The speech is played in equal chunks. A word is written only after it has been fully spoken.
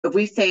if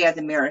we say as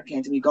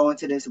Americans, we go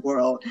into this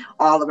world,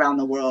 all around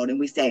the world, and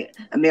we say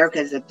America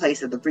is a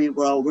place of the free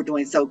world, we're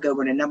doing so good,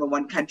 we're the number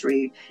one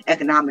country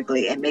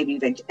economically and maybe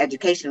even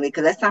educationally,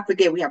 because let's not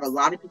forget we have a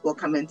lot of people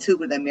coming to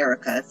the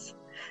Americas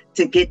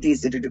to get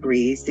these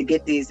degrees, to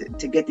get these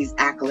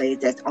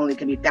accolades that only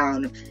can be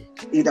found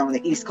either on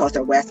the East Coast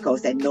or West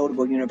Coast at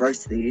notable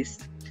universities.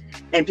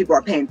 And people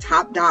are paying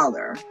top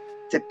dollar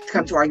to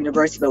come to our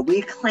university, but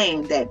we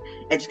claim that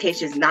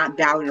education is not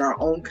valued in our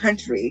own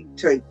country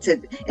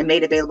and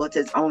made available to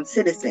its own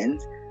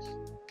citizens.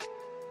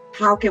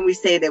 How can we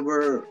say that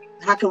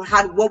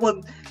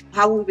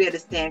how will we be able to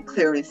stand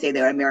clear and say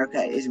that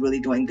America is really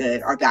doing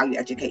good or value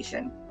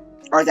education?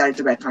 Or is that a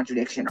direct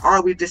contradiction? Or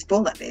are we just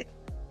full of it?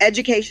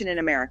 Education in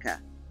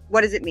America.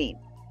 What does it mean?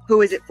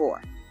 Who is it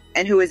for?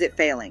 And who is it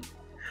failing?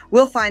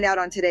 We'll find out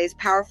on today's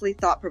powerfully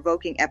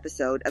thought-provoking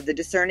episode of the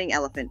Discerning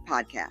Elephant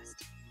podcast.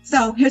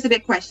 So here's a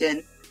big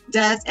question.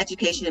 Does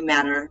education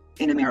matter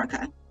in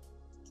America?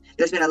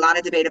 There's been a lot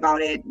of debate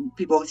about it.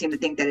 People seem to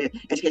think that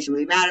education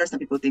really matters. Some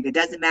people think it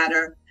doesn't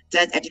matter.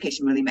 Does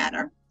education really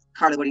matter?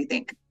 Carla, what do you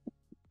think?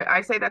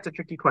 I say that's a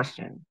tricky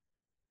question.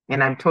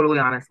 And I'm totally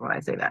honest when I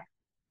say that.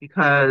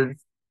 Because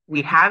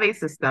we have a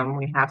system,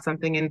 we have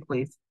something in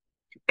place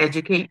to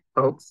educate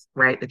folks,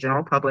 right? The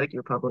general public,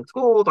 your public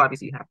schools,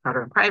 obviously you have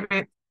charter and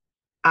private.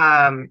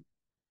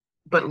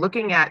 But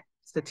looking at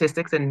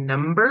statistics and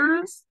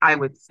numbers, I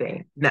would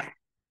say no.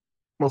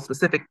 Most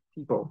specific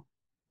people,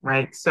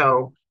 right?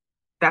 So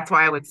that's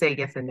why I would say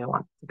yes and no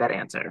on that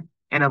answer.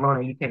 And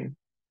Ilona, you can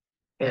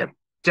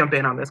jump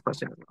in on this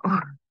question as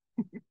well.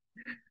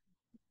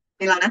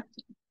 Ilana?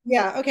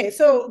 Yeah, okay.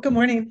 So good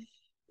morning.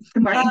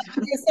 Good morning.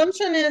 The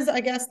assumption is, I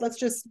guess, let's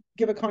just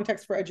give a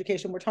context for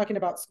education. We're talking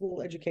about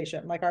school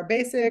education, like our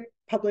basic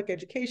public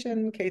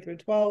education, K through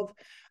 12.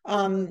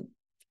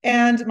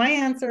 And my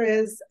answer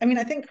is, I mean,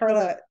 I think,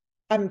 Carla,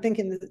 I'm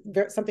thinking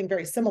something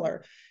very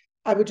similar.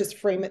 I would just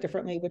frame it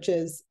differently, which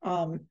is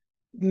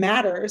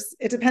matters.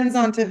 It depends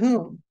on to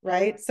whom,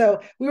 right?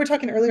 So we were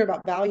talking earlier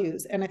about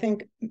values, and I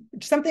think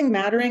something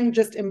mattering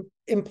just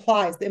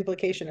implies the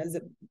implication is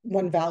that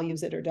one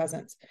values it or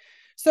doesn't.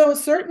 So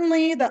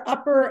certainly the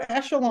upper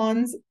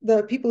echelons,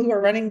 the people who are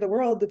running the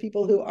world, the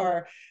people who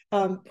are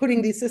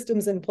putting these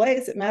systems in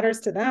place, it matters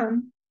to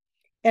them.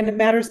 And it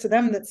matters to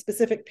them that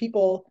specific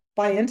people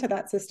buy into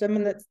that system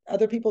and that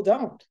other people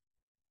don't.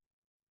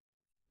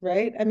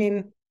 Right? I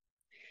mean,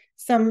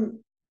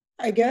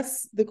 I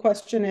guess the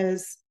question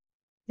is,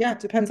 yeah, it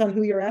depends on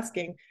who you're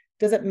asking.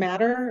 Does it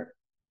matter?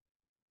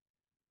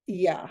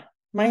 Yeah.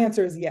 My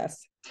answer is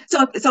yes.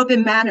 So if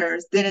it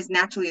matters, then it's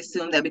naturally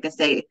assumed that we can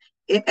say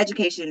if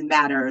education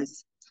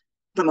matters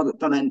from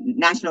a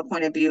national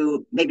point of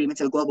view, maybe even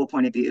to a global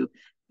point of view,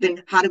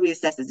 then how do we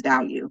assess its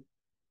value?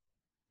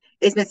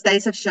 It's been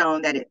studies have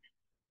shown that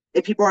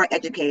if people are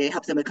educated, it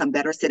helps them become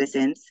better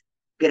citizens,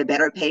 get a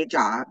better paid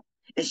job.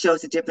 It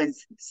shows the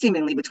difference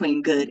seemingly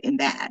between good and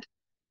bad.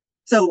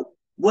 So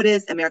what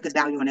is America's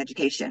value on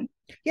education?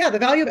 Yeah, the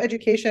value of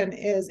education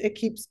is it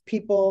keeps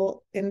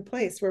people in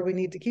place where we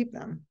need to keep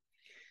them.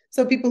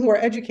 So people who are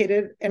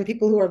educated and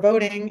people who are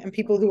voting and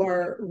people who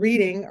are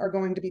reading are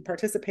going to be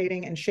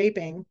participating and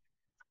shaping,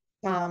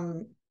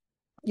 the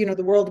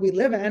world we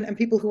live in, and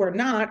people who are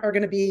not are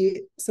going to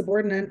be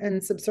subordinate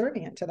and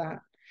subservient to that.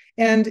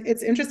 And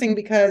it's interesting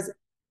because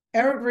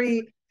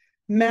every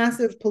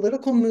massive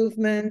political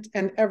movement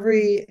and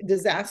every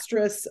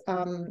disastrous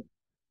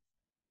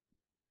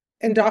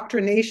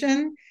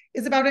indoctrination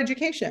is about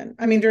education.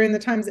 I mean, during the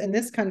times in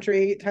this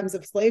country, times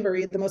of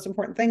slavery, the most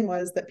important thing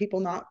was that people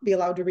not be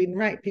allowed to read and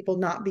write, people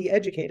not be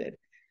educated.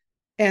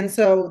 And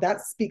so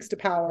that speaks to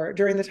power.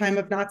 During the time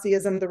of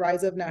Nazism, the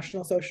rise of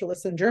National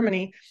Socialists in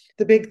Germany,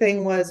 the big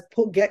thing was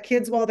get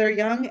kids while they're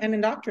young and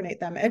indoctrinate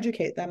them,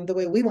 educate them the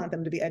way we want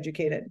them to be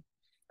educated.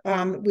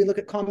 We look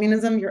at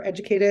communism, you're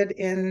educated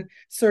in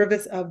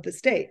service of the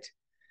state.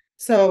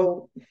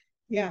 So,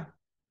 yeah.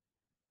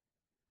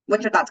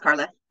 What's your thoughts,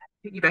 Carla?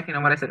 Piggybacking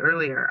on what I said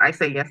earlier, I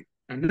say yes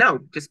and no,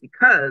 just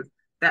because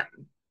I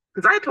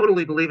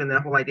totally believe in the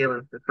whole idea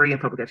of the free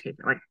and public education.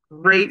 Like,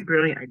 great,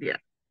 brilliant idea.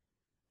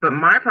 But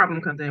my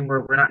problem comes in where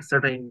we're not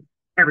serving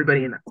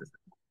everybody in that system.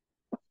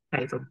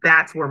 Okay, so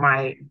that's where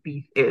my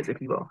beef is, if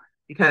you will.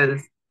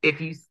 Because if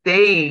you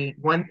say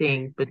one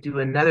thing but do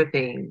another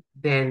thing,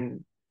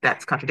 then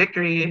that's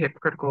contradictory,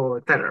 hypocritical,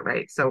 et cetera,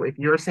 right? So if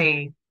you're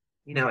saying,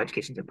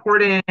 education is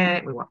important,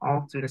 we want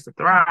all students to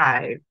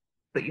thrive,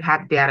 but you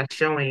have data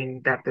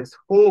showing that this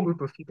whole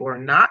group of people are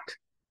not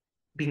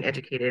being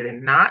educated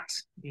and not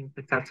being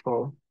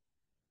successful,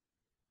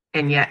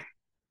 and yet,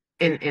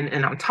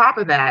 and on top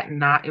of that,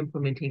 not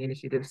implementing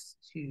initiatives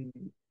to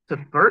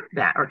subvert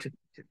that or to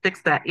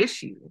fix that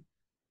issue,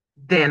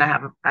 then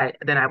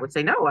I would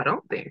say no. I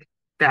don't think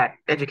that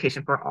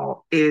education for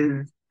all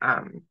is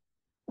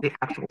the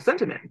actual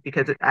sentiment,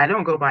 because I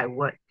don't go by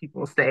what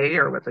people say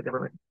or what the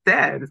government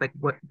says. It's like,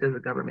 what does the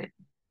government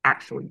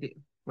actually do,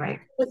 right?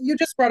 You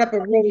just brought up a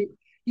really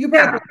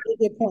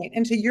good point.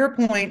 And to your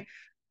point,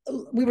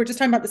 we were just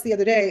talking about this the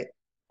other day.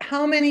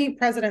 how many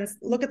presidents,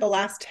 look at the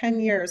last 10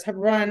 years, have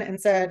run and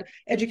said,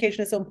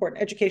 education is so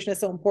important, education is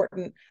so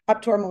important,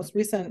 up to our most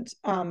recent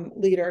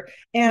leader,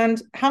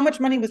 and how much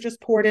money was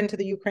just poured into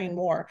the Ukraine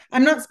war.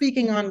 I'm not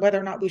speaking on whether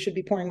or not we should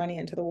be pouring money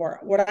into the war.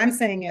 What I'm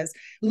saying is,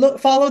 look,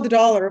 follow the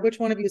dollar. Which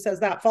one of you says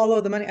that?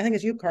 Follow the money. I think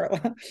it's you,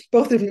 Carla.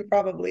 Both of you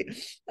probably.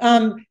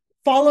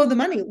 Follow the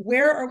money.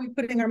 Where are we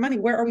putting our money?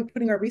 Where are we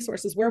putting our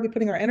resources? Where are we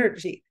putting our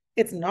energy?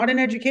 It's not in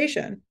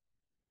education.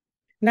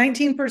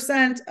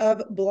 19%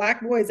 of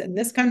Black boys in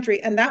this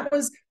country, and that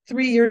was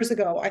 3 years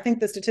ago. I think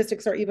the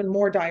statistics are even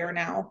more dire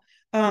now,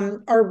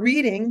 are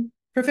reading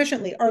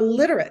proficiently, are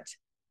literate.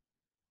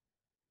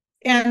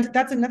 And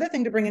that's another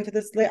thing to bring into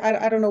this.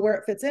 I don't know where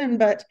it fits in,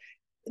 but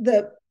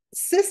the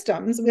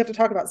systems, we have to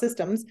talk about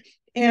systems,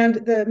 and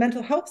the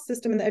mental health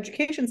system and the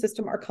education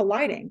system are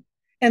colliding.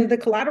 And the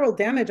collateral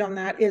damage on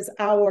that is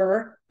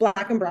our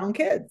Black and brown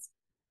kids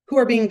who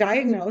are being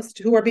diagnosed,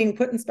 who are being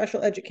put in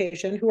special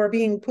education, who are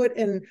being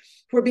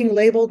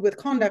labeled with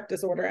conduct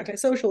disorder,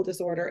 antisocial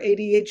disorder,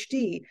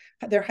 ADHD,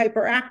 they're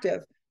hyperactive.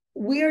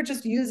 We are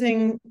just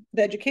using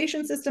the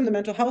education system, the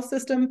mental health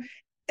system,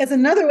 as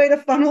another way to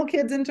funnel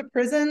kids into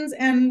prisons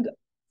and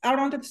out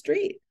onto the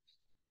street.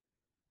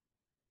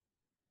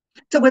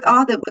 So with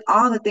all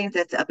the things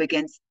that's up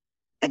against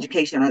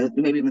education, or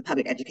maybe even the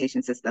public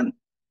education system,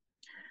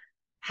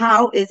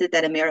 how is it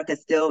that America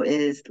still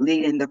is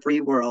leading the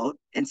free world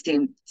and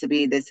seems to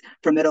be this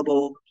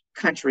formidable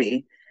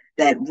country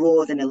that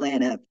rules in the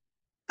land of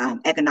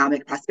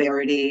economic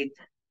prosperity,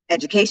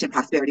 education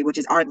prosperity, which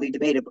is arguably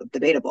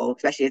debatable,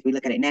 especially as we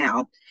look at it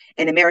now.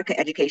 In America,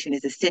 education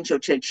is essential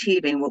to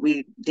achieving what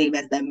we deem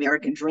as the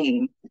American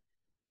dream.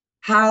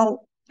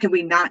 How can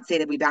we not say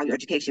that we value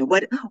education?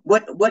 What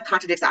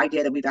contradicts the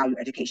idea that we value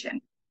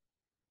education?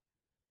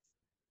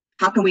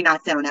 How can we not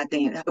stand on that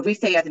thing? If we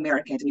say as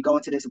Americans, we go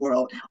into this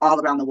world,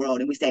 all around the world,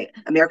 and we say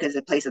America is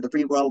a place of the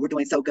free world, we're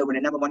doing so good, we're the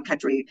number one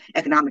country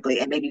economically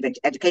and maybe even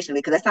educationally,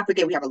 because let's not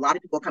forget we have a lot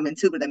of people coming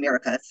to the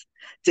Americas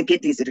to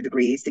get these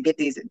degrees, to get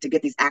these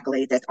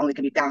accolades that only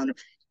can be found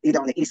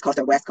either on the East Coast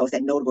or West Coast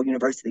at notable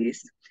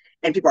universities.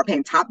 And people are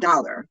paying top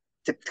dollar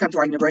to come to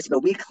our university,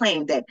 but we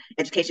claim that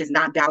education is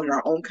not valued in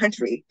our own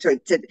country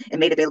and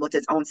made available to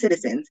its own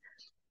citizens.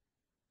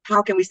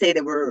 How can we say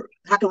that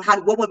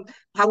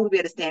how would we be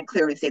able to stand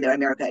clear and say that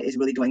America is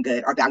really doing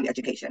good or value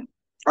education?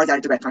 Or is that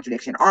a direct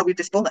contradiction? Or are we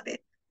just full of it?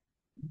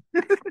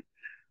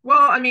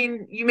 Well, I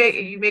mean, you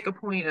make a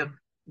point of,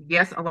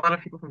 yes, a lot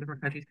of people from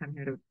different countries come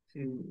here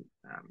to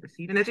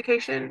receive an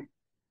education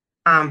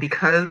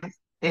because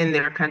in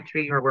their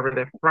country or wherever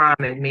they're from,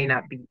 it may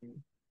not be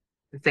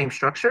the same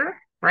structure,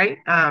 right?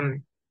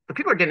 But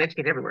people are getting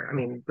educated everywhere. I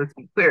mean, let's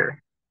be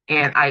clear.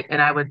 And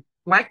I would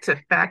like to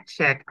fact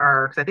check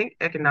because I think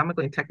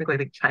economically and technically, I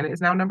think China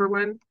is now number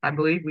one. I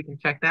believe we can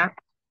check that.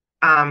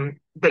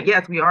 But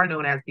yes, we are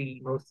known as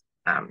the most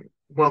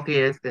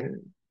wealthiest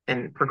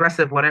and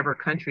progressive whatever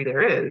country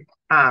there is.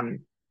 And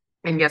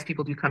yes,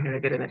 people do come here to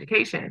get an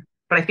education.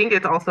 But I think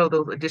it's also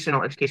those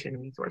additional education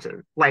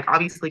resources. Like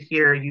obviously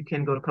here, you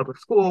can go to public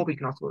school, but you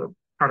can also go to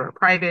charter or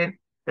private.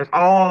 There's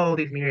all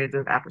these myriads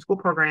of after school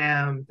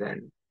programs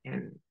and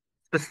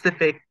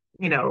specific,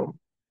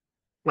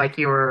 like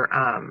your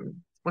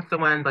what's the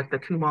one like the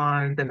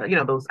Kumons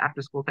and those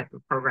after school type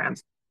of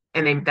programs,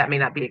 and that may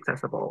not be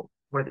accessible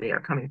where they are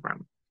coming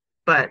from.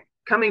 But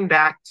coming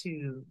back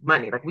to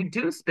money, like we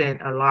do spend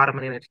a lot of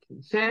money on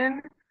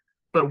education,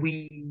 but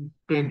we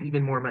spend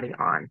even more money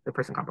on the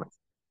prison complex.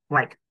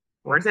 Like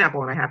for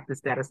example, and I have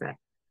this data set,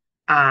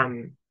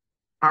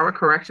 our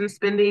correction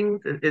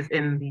spending is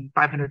in the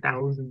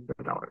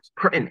 $500,000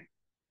 per inmate,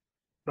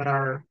 but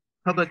our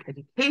public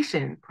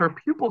education per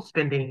pupil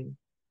spending,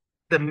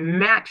 the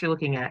match you're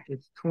looking at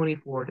is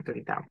 24 to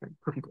 30,000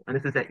 per pupil, and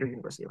this is at your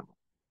university level.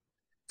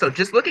 So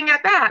just looking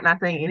at that, not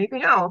saying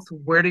anything else,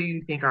 where do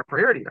you think our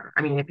priorities are?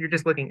 I mean, if you're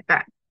just looking at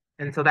that,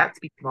 and so that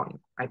speaks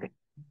volumes, I think.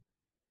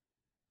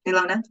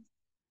 Ilona?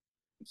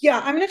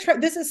 Yeah, I'm going to try.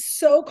 This is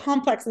so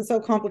complex and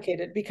so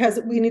complicated because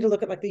we need to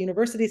look at like the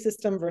university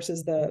system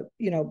versus the,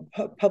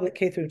 public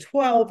K through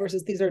 12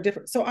 versus these are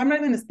different. So I'm not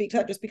going to speak to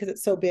that just because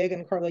it's so big.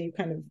 And Carla, you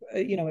kind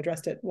of,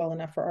 addressed it well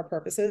enough for our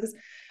purposes.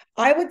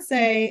 I would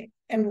say,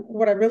 and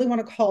what I really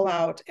want to call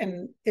out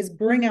is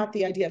bring out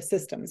the idea of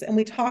systems. And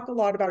we talk a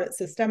lot about it's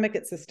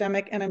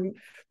systemic. And I'm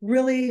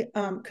really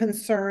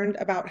concerned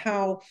about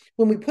how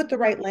when we put the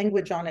right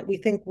language on it, we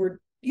think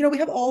we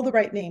have all the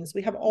right names.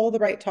 We have all the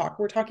right talk.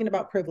 We're talking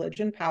about privilege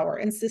and power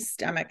and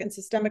systemic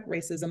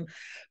racism.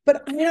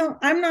 But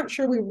I'm not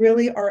sure we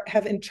really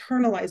have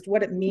internalized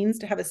what it means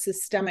to have a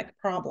systemic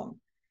problem.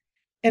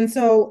 And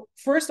so,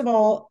 first of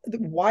all,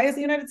 why is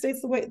the United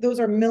States the way? Those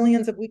are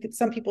millions of,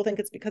 some people think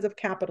it's because of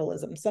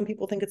capitalism. Some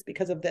people think it's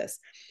because of this.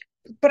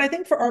 But I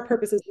think for our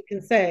purposes, we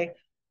can say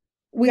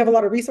we have a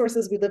lot of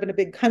resources. We live in a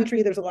big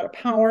country. There's a lot of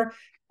power.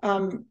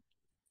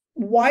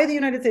 Why the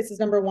United States is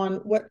number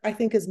one, what I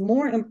think is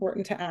more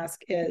important to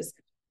ask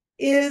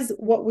is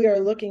what we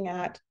are looking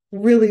at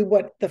really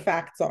what the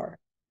facts are?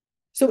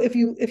 So if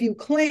you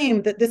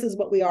claim that this is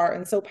what we are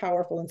and so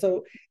powerful and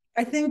so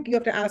I think you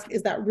have to ask,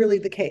 is that really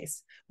the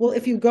case? Well,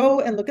 if you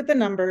go and look at the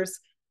numbers,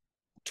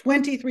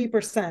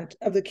 23%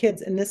 of the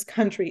kids in this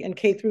country in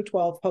K through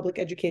 12 public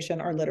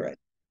education are literate,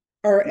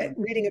 are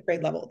reading at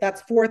grade level.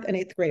 That's fourth and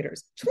eighth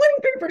graders.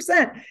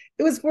 23%.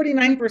 It was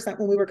 49%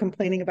 when we were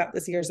complaining about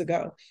this years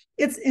ago.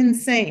 It's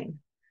insane.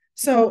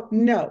 So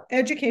no,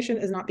 education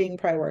is not being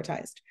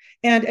prioritized.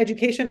 And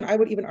education, I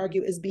would even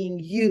argue, is being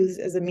used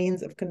as a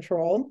means of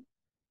control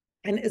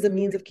and as a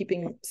means of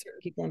keeping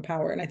certain people in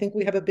power. And I think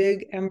we have a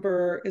big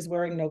emperor is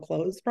wearing no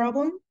clothes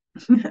problem.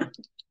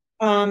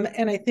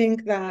 And I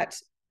think that,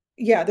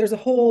 yeah, there's a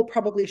whole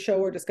probably show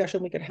or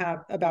discussion we could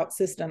have about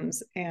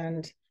systems,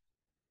 and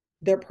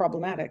they're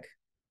problematic.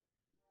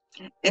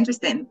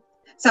 Interesting.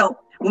 So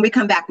when we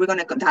come back, we're going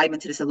to dive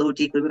into this a little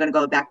deeply. We're going to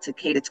go back to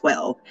K to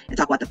 12 and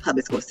talk about the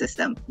public school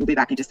system. We'll be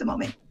back in just a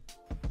moment.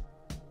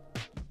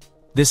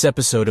 This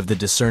episode of the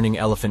Discerning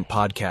Elephant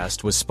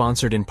podcast was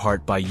sponsored in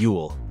part by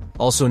ULE,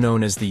 also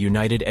known as the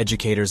United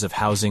Educators of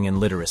Housing and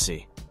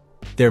Literacy.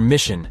 Their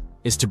mission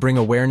is to bring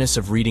awareness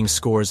of reading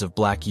scores of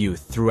Black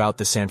youth throughout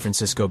the San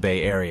Francisco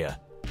Bay Area,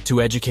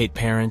 to educate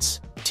parents,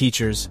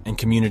 teachers, and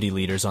community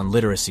leaders on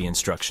literacy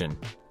instruction,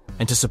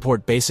 and to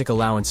support basic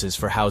allowances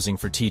for housing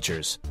for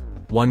teachers,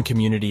 one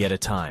community at a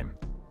time.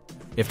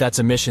 If that's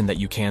a mission that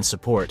you can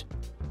support,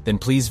 then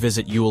please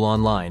visit ULE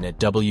online at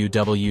www.uehl.org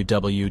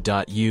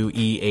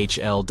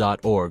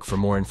for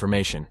more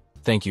information.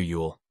 Thank you,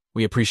 ULE.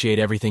 We appreciate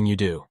everything you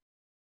do.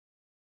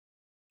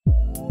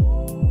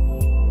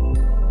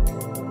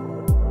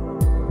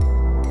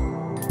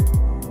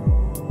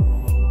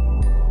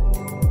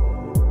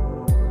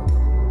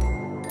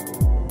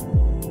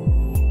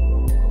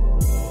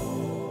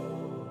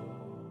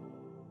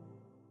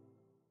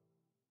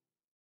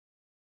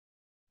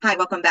 Hi,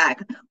 welcome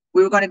back.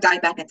 We were going to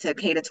dive back into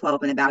K to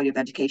 12 and the value of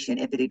education,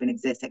 if it even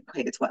exists at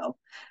K to 12.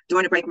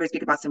 During the break, we were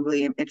speaking about some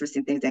really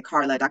interesting things that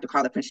Dr.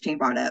 Carla Prince-Chain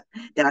brought up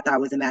that I thought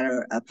was a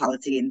matter of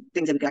policy and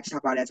things that we could actually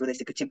talk about as relates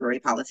to contemporary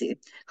policy.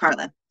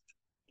 Carla,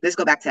 let's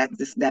go back to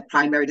that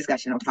primary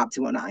discussion on Prop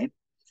 209.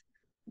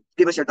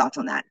 Give us your thoughts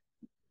on that.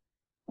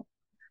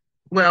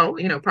 Well,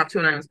 Prop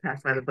 209 was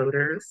passed by the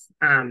voters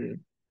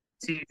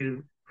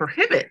to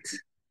prohibit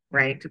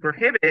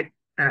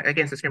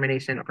against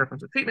discrimination or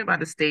preferential treatment by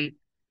the state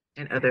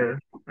and other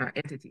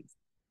entities.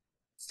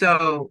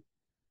 So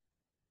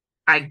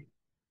I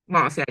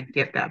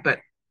get that, but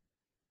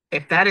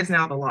if that is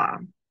now the law,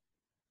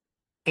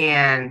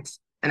 and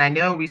I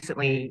know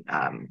recently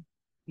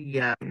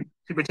the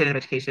Superintendent of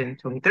Education,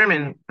 Tony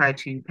Thurmond, tried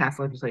to pass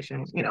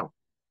legislation,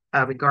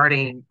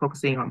 regarding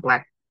focusing on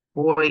Black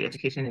boy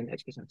education and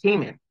educational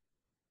attainment,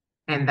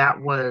 and that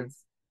was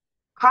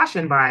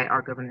cautioned by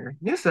our Governor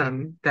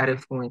Newsom that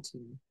it's going to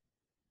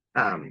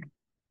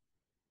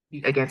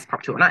against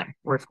Prop 209,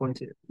 or it's going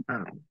to,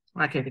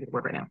 I can't think of the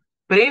word right now.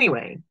 But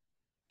anyway,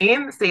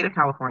 in the state of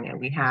California,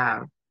 we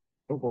have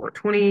over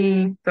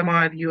 20 some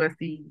odd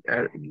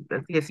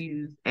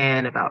CSUs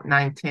and about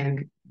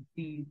 9-10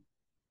 UCs,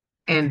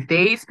 and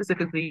they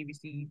specifically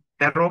receive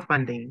federal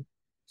funding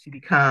to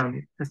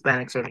become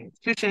Hispanic serving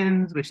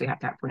institutions, which they have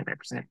to have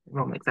 25%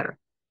 enrollment, et cetera.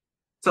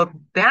 So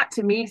that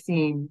to me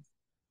seems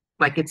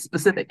like it's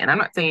specific. And I'm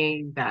not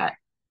saying that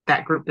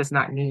that group does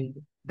not need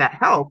that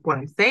help. What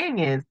I'm saying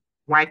is,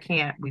 why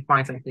can't we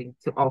find something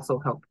to also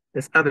help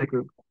this other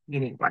group,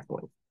 meaning Black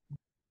boys?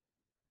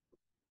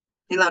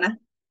 Ilona?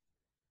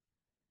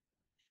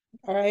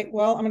 All right.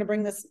 Well, I'm going to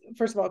bring this,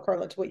 first of all,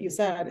 Carla, to what you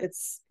said.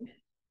 It's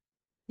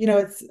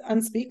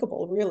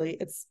unspeakable, really.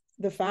 It's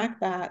the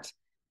fact that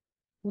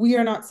we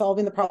are not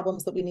solving the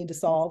problems that we need to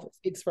solve. It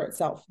speaks for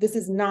itself. This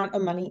is not a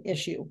money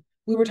issue.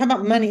 We were talking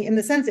about money in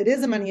the sense it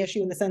is a money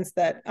issue in the sense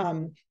that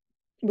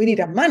we need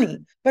to have money,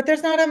 but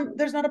there's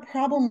not a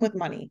problem with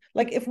money.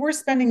 Like if we're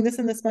spending this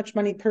and this much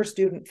money per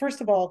student, first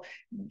of all,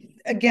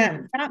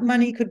 again, that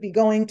money could be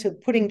going to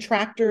putting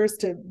tractors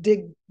to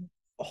dig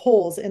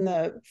holes in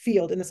the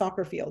field, in the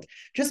soccer field.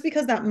 Just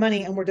because that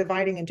money, and we're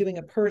dividing and doing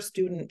a per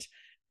student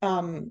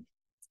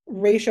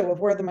ratio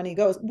of where the money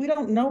goes, we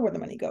don't know where the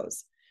money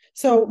goes.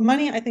 So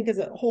money, I think, is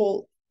a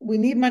whole, we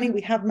need money, we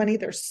have money,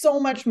 there's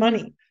so much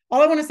money.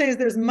 All I want to say is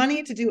there's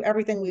money to do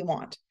everything we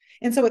want.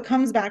 And so it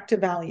comes back to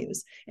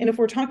values. And if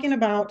we're talking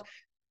about,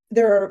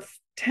 there are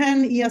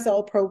 10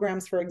 ESL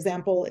programs, for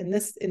example, in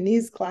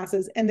these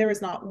classes, and there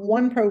is not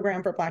one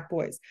program for Black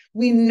boys.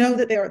 We know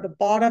that they are at the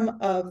bottom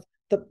of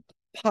the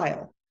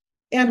pile,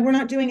 and we're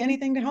not doing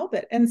anything to help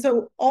it. And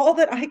so all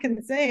that I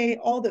can say,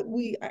 all that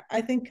we,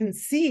 I think, can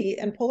see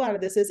and pull out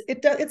of this is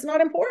it's not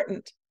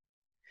important.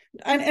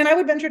 And I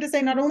would venture to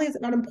say, not only is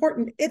it not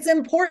important, it's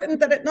important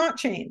that it not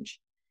change.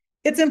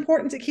 It's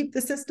important to keep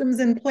the systems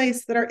in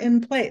place that are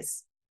in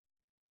place.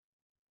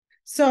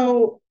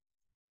 So,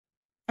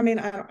 I mean,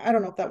 I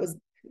don't know if that was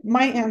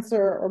my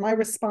answer or my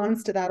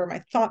response to that, or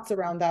my thoughts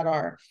around that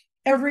are,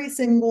 every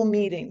single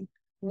meeting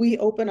we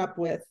open up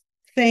with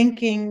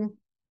thanking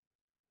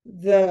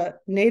the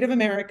Native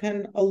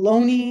American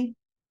Ohlone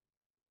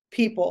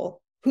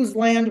people whose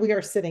land we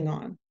are sitting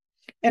on.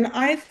 And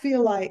I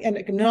feel like, and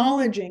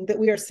acknowledging that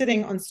we are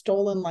sitting on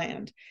stolen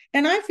land.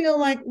 And I feel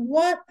like,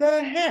 what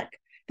the heck?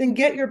 Then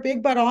get your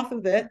big butt off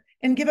of it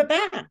and give it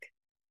back.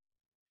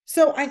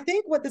 So I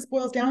think what this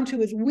boils down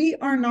to is we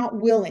are not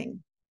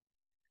willing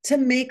to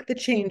make the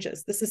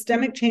changes, the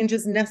systemic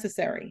changes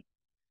necessary.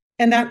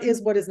 And that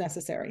is what is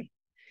necessary.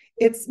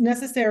 It's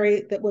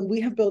necessary that when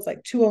we have bills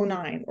like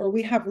 209 or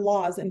we have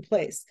laws in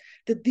place,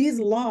 that these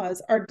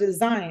laws are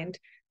designed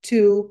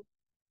to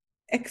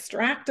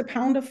extract a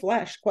pound of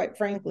flesh, quite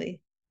frankly.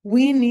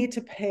 We need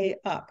to pay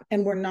up,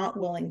 and we're not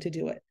willing to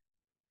do it.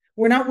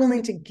 We're not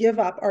willing to give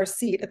up our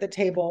seat at the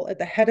table, at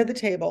the head of the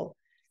table,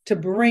 to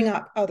bring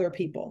up other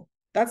people.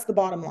 That's the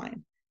bottom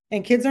line.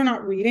 And kids are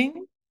not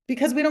reading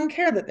because we don't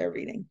care that they're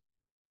reading.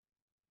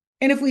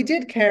 And if we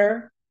did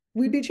care,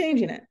 we'd be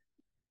changing it.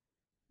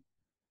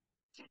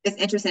 It's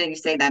interesting that you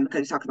say that because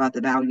you talk about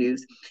the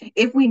values.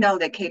 If we know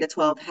that K to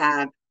 12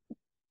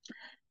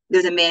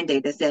 there's a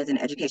mandate that says in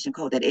the education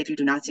code that if you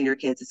do not send your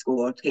kids to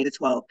school, K to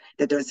 12,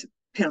 that there's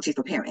penalties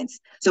for parents.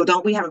 So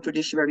don't we have a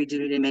fiduciary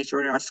duty to make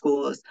sure that our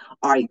schools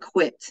are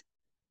equipped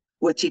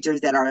with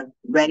teachers that are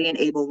ready and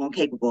able and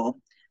capable?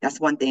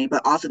 That's one thing,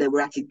 but also that we're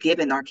actually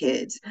giving our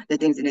kids the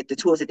things and the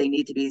tools that they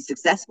need to be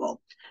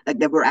successful. Like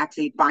that we're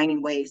actually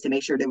finding ways to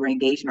make sure that we're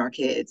engaging our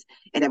kids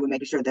and that we're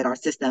making sure that our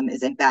system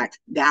is in fact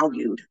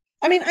valued.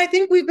 I mean, I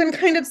think we've been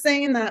kind of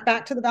saying that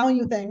back to the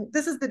value thing.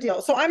 This is the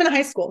deal. So I'm in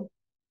high school.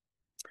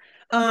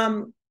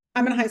 I'm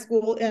in high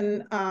school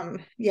and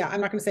yeah, I'm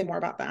not going to say more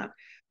about that.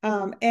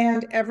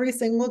 And every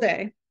single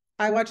day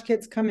I watch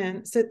kids come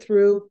in, sit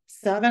through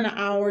 7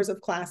 hours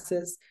of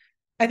classes.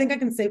 I think I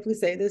can safely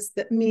say this,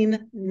 that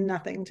mean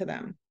nothing to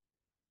them.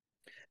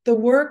 The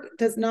work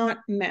does not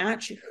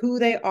match who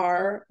they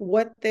are,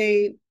 what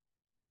they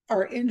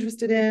are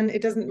interested in.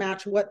 It doesn't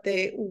match what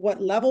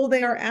level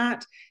they are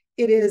at.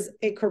 It is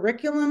a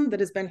curriculum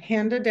that has been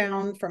handed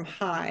down from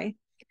high,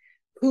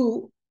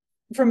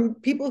 from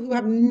people who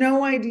have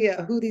no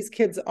idea who these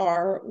kids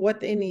are, what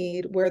they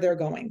need, where they're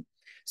going.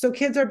 So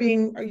kids are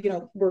being,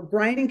 we're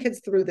grinding kids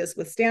through this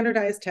with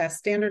standardized tests,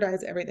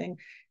 standardized everything.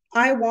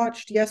 I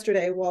watched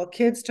yesterday while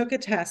kids took a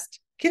test,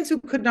 kids who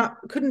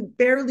couldn't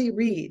barely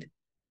read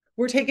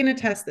were taking a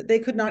test that they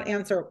could not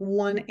answer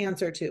one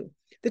answer to.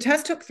 The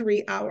test took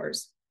 3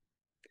 hours.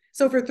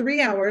 So for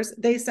 3 hours,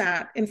 they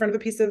sat in front of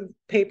a piece of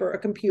paper, a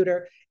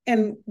computer,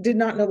 and did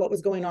not know what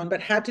was going on,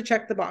 but had to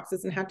check the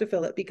boxes and had to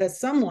fill it because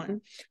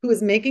someone who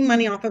is making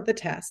money off of the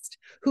test,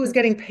 who is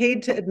getting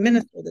paid to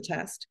administer the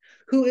test,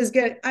 who is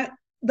getting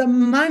the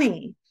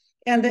money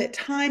and the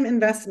time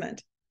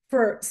investment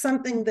for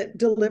something that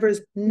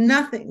delivers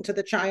nothing to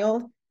the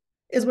child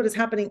is what is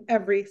happening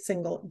every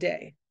single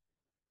day.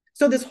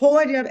 So this whole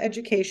idea of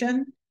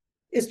education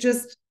is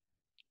just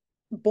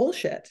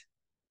bullshit.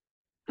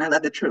 I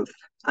love the truth.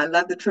 I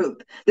love the truth.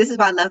 This is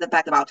why I love the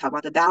fact that I'll talk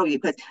about the value,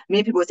 because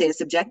many people would say it's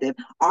subjective.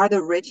 Are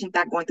the rich, in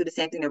fact, going through the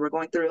same thing that we're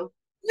going through?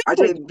 Or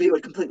do they view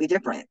it completely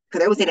different?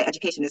 Because they would say that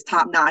education is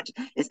top notch,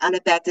 it's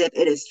ineffective.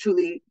 It is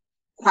truly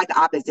quite the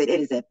opposite. It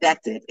is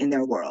effective in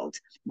their world.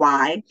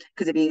 Why?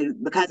 Because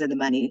of the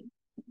money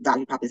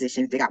value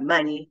propositions. They got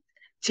money.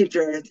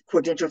 Teachers'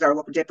 credentials are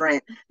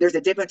different. There's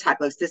a different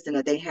type of system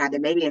that they have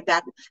that maybe, in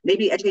fact,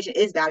 maybe education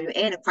is valued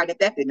and quite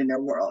effective in their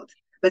world.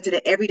 But to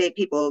the everyday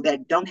people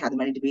that don't have the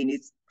money to be in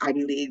these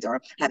Ivy Leagues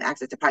or have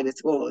access to private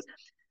schools,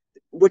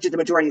 which is the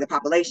majority of the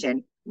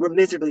population, we're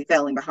miserably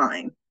failing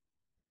behind.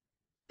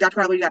 Dr.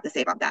 Carter, what do you have to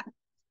say about that?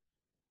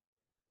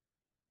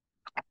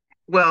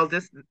 Well,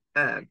 just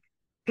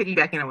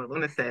piggybacking on what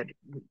Luna said,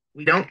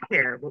 we don't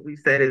care. What we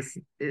said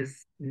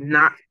is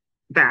not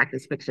fact,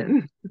 it's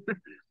fiction.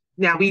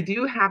 Now, we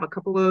do have a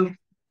couple of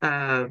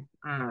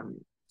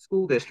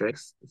school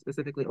districts,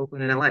 specifically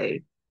Oakland and LA,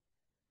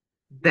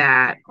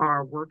 that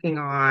are working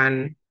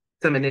on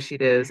some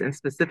initiatives and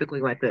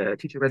specifically like the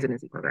teacher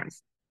residency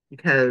programs.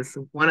 Because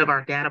one of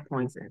our data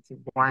points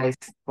into why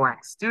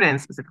Black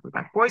students, specifically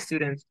Black boy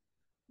students,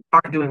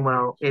 aren't doing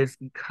well is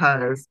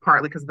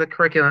partly because of the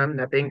curriculum,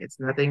 it's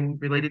nothing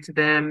related to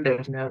them.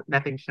 There's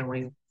nothing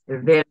showing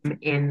them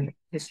in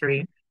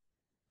history,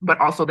 but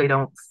also they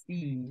don't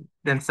see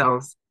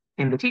themselves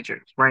in the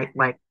teachers, right?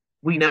 Like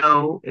we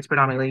know it's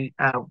predominantly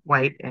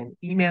white and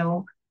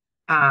female,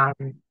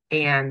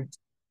 and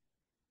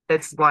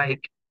it's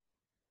like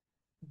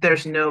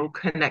there's no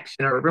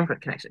connection or room for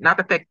connection. Not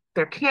that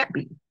there can't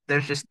be.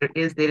 There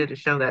is data to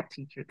show that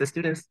the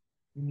students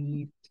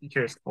need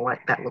teachers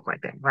that look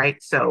like them,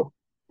 right? So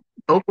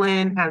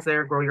Oakland has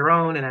their Grow Your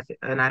Own, and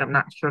I'm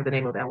not sure the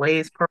name of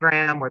LA's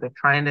program where they're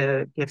trying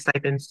to give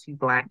stipends to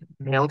Black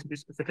male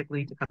teachers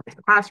specifically to come into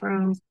the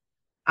classrooms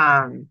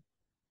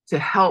to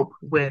help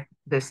with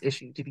this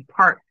issue, to be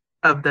part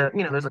of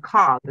there's a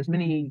cause. There's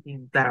many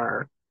things that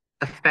are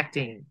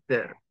affecting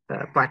the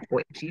Black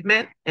boy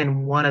achievement,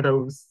 and one of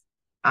those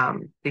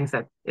things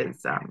that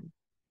is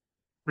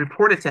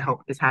reported to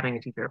help is having a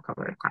teacher of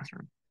color in the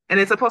classroom. And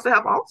it's supposed to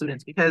help all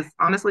students because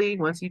honestly,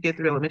 once you get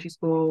through elementary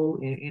school,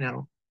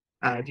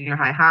 junior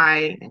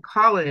high, and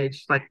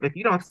college, like if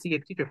you don't see a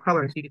teacher of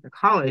color until you get to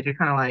college, you're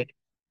kind of like,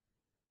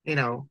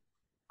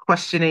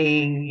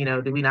 questioning,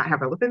 do we not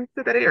have relevance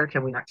to that, or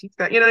can we not teach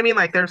that? You know what I mean?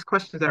 Like there's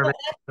questions that are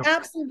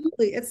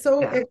absolutely. It's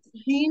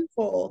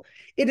painful.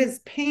 It is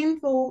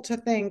painful to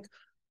think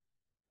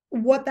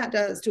what that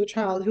does to a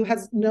child who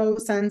has no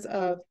sense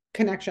of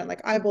connection. Like,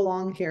 I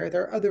belong here.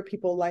 There are other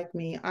people like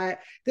me.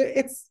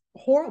 It's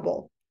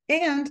horrible.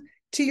 And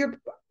to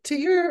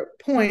your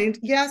point,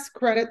 yes,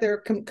 credit, they're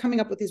coming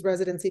up with these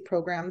residency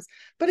programs,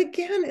 but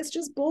again, it's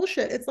just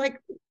bullshit. It's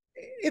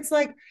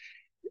like,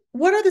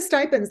 what are the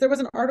stipends? There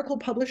was an article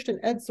published in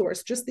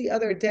EdSource just the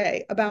other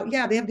day about, they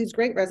have these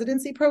great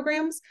residency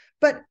programs,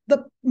 but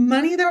the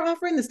money they're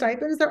offering, the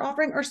stipends they're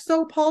offering are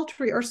so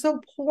paltry or so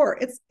poor.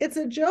 It's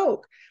a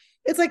joke.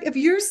 It's like, if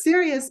you're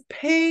serious,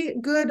 pay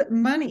good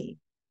money.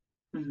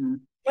 Mm-hmm.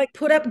 Like,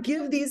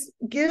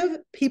 give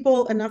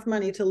people enough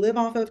money to live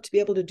off of, to be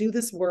able to do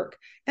this work,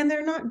 and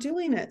they're not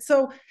doing it.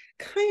 So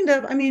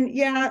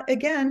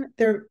again,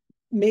 they're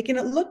making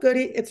it look good.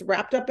 It's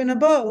wrapped up in a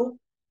bow,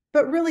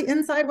 but really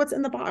inside, what's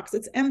in the box?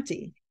 It's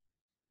empty.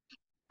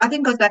 I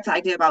think it goes back to the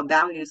idea about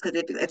values,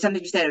 because it's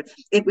something you said,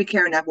 if we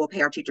care enough, we'll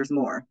pay our teachers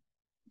more,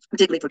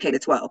 particularly for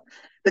K-12.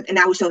 But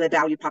now we show the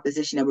value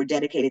proposition that we're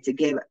dedicated to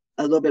give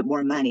a little bit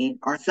more money,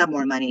 or some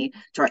more money,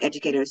 to our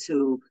educators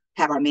who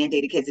have our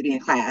mandated kids to be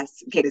in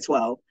class,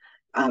 K-12,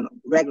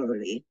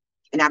 regularly,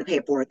 and now to pay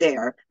it for it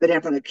there. But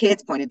then from the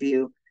kids' point of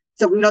view,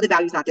 so we know the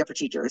value's not there for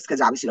teachers,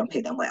 because obviously don't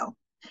pay them well.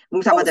 When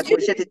we talk about the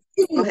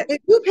go ahead.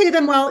 If you pay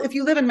them well, if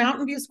you live in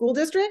Mountain View School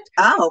District,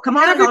 come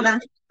on,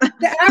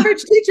 the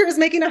average teacher is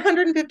making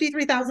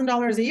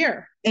 $153,000 a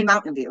year in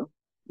Mountain View,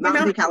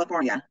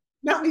 California.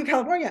 Mountain View,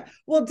 California.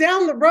 Well,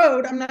 down the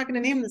road, I'm not going to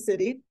name the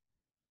city,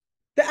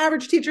 the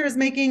average teacher is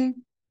making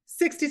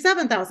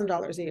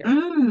 $67,000 a year.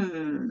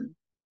 Mm.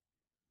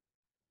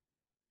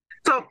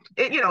 So,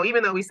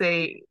 even though we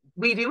say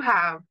we do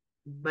have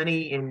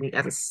money, and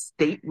as a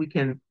state, we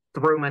can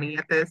throw money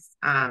at this,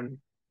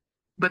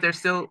 but there's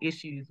still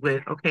issues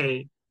with,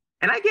 and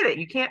I get it.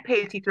 You can't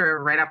pay a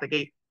teacher right out the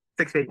gate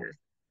 6 figures.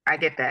 I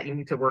get that. You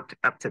need to work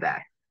up to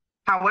that.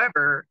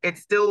 However,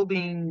 it's still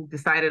being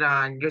decided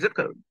on your zip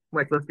code.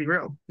 Like, let's be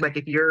real. Like,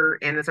 if you're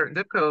in a certain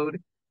zip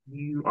code,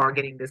 you are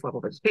getting this level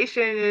of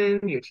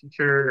education.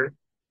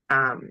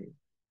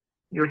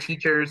 Your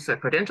teacher's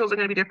credentials are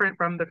going to be different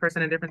from the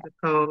person in a different zip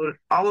code.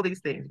 All of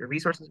these things, your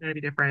resources are going to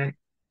be different.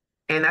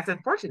 And that's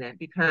unfortunate,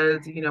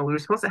 because, we were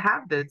supposed to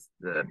have this,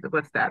 the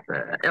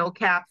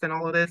LCAPs and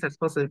all of this that's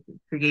supposed to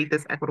create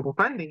this equitable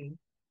funding,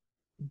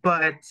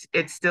 but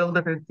it still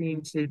doesn't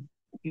seem to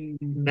be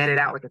netted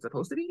out like it's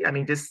supposed to be. I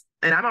mean,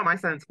 and I'm on my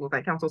son's school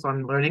site council, so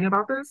I'm learning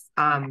about this,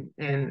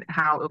 and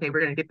how, we're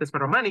going to get this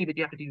federal money, but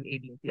you have to do A,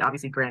 B, and C.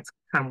 Obviously, grants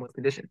come with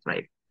conditions,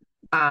 right?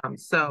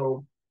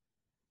 So,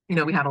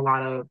 we have a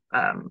lot of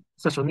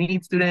special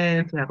needs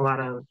students. We have a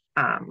lot of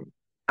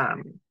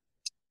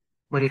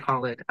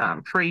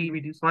free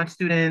reduced lunch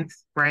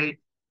students, right?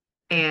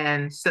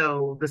 And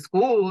so the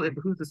school, it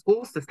behooves the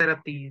schools to set up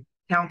these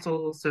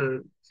councils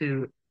to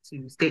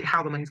state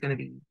how the money's going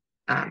to be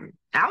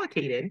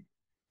allocated.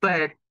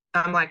 But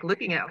I'm like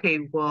looking at,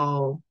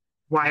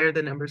 why are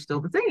the numbers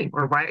still the same?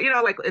 Or why,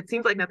 it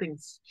seems like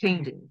nothing's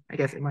changing, I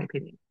guess, in my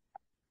opinion.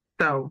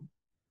 So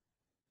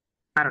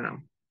I don't know.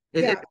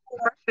 It's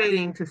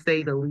frustrating, to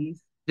say the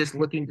least, just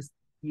looking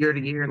year to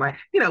year. Like,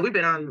 we've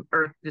been on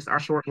Earth just our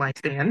short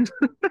lifespan.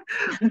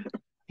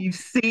 You've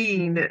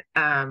seen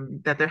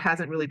that there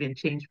hasn't really been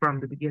change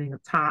from the beginning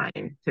of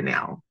time to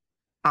now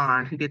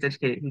on who gets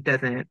educated, who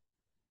doesn't,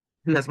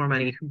 who has more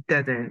money, who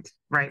doesn't,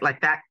 right?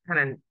 Like, that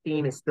kind of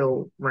theme is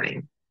still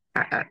running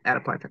at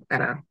a point,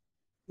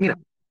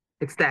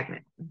 it's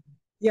stagnant.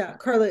 Yeah,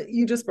 Carla,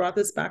 you just brought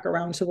this back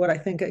around to what I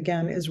think,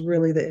 again, is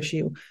really the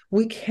issue.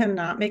 We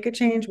cannot make a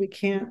change. We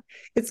can't.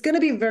 It's going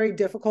to be very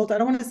difficult. I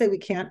don't want to say we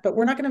can't, but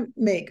we're not going to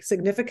make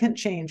significant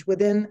change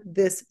within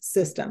this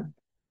system.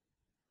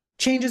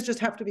 Changes just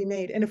have to be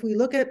made. And if we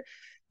look at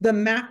the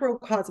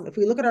macrocosm, if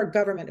we look at our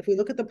government, if we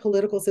look at the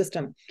political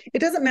system, it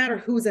doesn't matter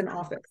who's in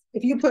office.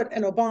 If you put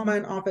an Obama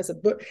in office,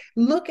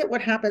 look at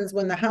what happens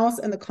when the House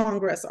and the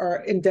Congress are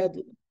in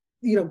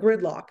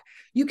gridlock.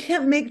 You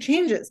can't make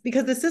changes,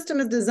 because the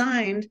system is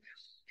designed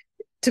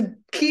to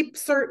keep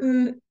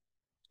certain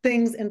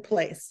things in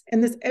place.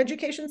 And this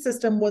education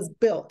system was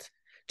built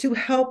to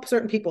help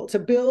certain people, to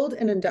build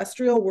an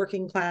industrial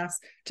working class,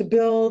 to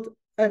build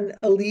an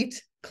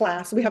elite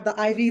class. We have the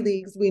Ivy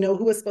Leagues. We know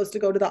who was supposed to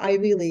go to the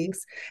Ivy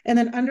Leagues. And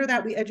then under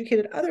that, we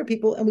educated other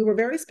people. And we were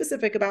very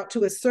specific about,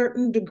 to a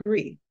certain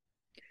degree,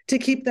 to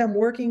keep them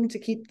working, to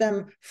keep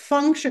them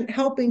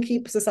helping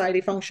keep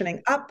society functioning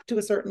up to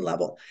a certain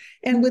level.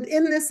 And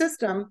within this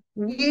system,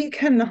 we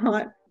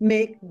cannot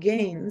make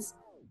gains,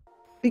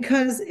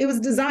 because it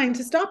was designed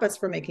to stop us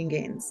from making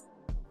gains.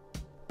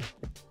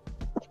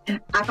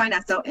 I find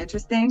that so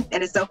interesting.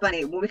 And it's so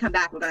funny. When we come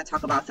back, we're going to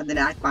talk about something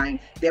that I find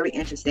very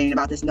interesting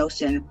about this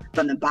notion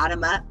from the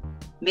bottom up.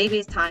 Maybe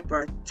it's time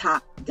for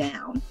top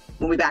down.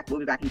 We'll be back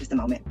in just a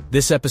moment.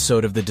 This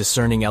episode of the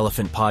Discerning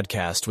Elephant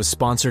podcast was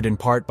sponsored in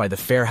part by the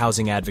Fair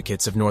Housing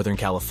Advocates of Northern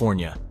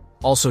California,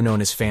 also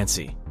known as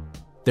FANCY.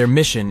 Their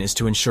mission is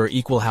to ensure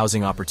equal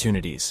housing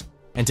opportunities.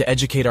 and to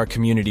educate our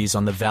communities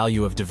on the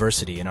value of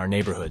diversity in our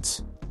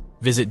neighborhoods.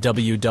 Visit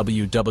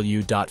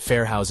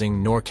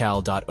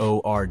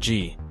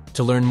www.fairhousingnorcal.org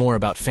to learn more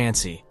about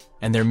Fancy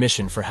and their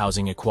mission for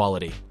housing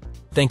equality.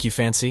 Thank you,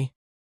 Fancy.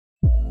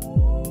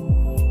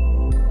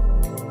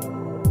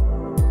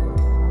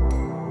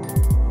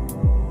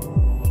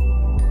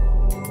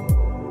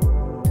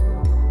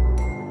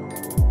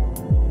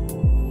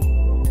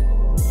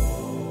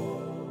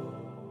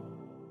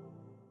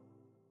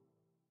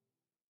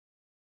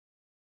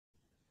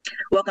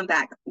 Welcome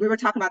back. We were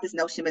talking about this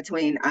notion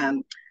between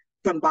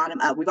from bottom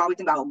up. We've always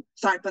been about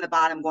starting from the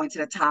bottom, going to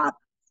the top,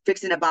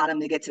 fixing the bottom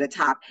to get to the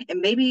top.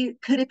 And maybe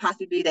could it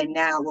possibly be that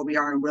now, where we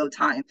are in real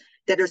time,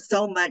 that there's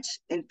so much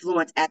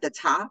influence at the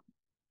top,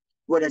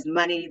 where there's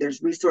money,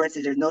 there's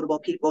resources, there's notable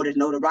people, there's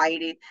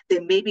notoriety,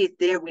 then maybe it's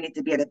there we need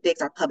to be able to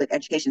fix our public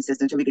education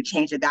system so we can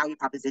change the value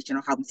proposition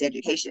on how we see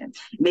education.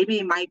 Maybe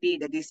it might be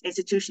that these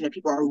institutions that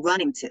people are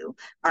running to,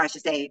 or I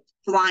should say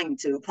flying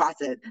to across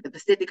the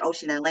Pacific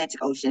Ocean and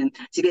Atlantic Ocean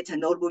to get to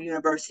notable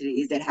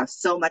universities that have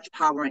so much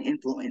power and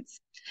influence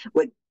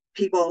with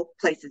people,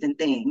 places, and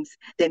things,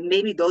 then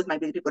maybe those might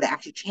be the people that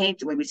actually change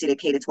the way we see the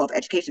K-12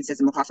 education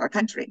system across our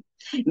country.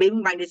 Maybe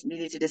we might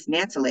need to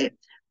dismantle it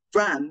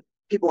from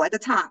people at the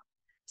top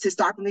to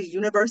start from these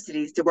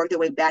universities to work their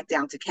way back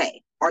down to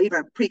K or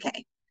even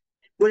pre-K.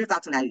 What are your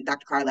thoughts on that,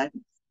 Dr. Carla?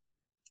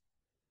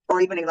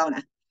 Or even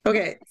Ilona?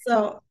 Okay,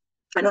 so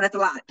I know that's a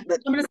lot, but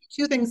I'm going to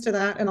say two things to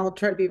that, and I'll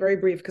try to be very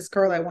brief because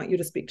Carla, I want you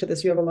to speak to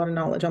this. You have a lot of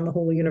knowledge on the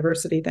whole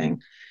university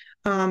thing.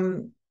 So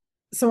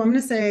I'm going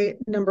to say,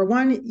 number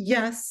one,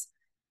 yes,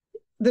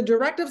 the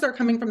directives are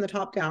coming from the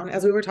top down,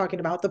 as we were talking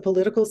about, the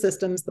political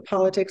systems, the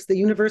politics, the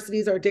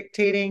universities are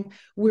dictating.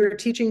 We're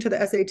teaching to the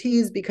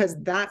SATs because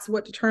that's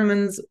what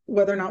determines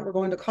whether or not we're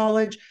going to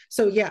college.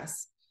 So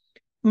yes,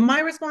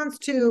 my response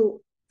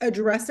to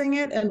addressing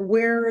it and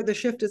where the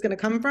shift is going to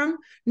come from,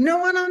 no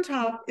one on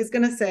top is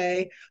going to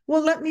say,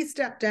 well, let me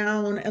step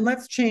down and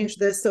let's change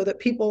this so that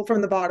people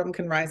from the bottom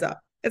can rise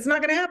up. It's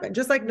not going to happen.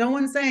 Just like no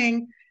one's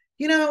saying,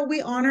 you know,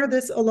 we honor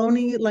this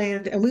Ohlone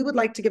land and we would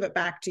like to give it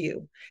back to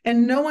you.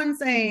 And no one's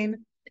saying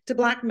to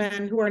Black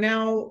men who are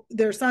now,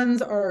 their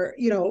sons are,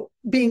 you know,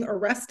 being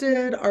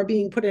arrested, are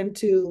being put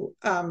into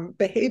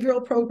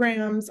behavioral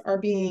programs, are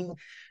being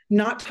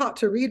not taught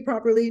to read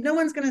properly. No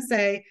one's going to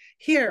say,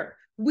 here,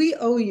 we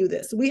owe you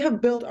this. We have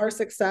built our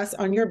success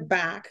on your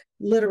back,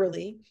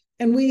 literally.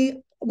 And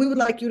we would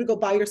like you to go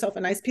buy yourself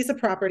a nice piece of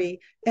property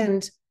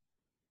and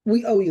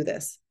we owe you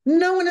this.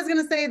 No one is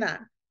going to say that.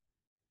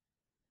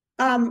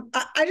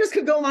 I just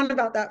could go on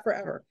about that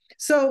forever.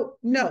 So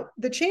no,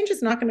 the change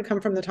is not going to come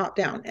from the top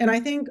down. And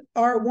I think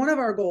one of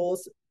our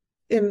goals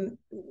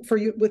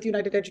with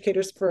United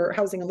Educators for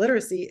Housing and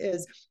Literacy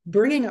is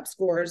bringing up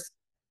scores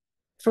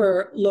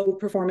for low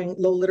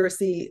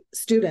literacy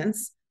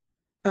students.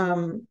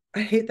 I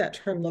hate that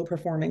term, low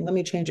performing. Let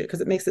me change it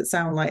because it makes it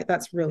sound like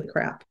that's really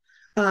crap.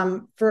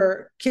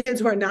 For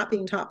kids who are not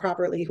being taught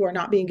properly, who are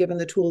not being given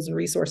the tools and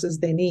resources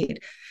they need.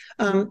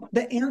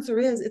 The answer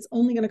is it's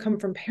only going to come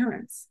from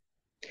parents.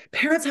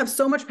 Parents have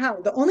so much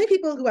power. The only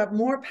people who have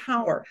more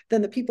power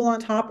than the people on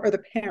top are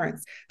the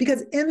parents,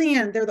 because in the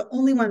end, they're the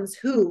only ones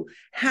who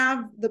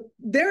have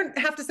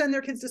to send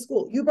their kids to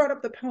school. You brought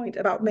up the point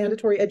about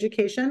mandatory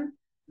education.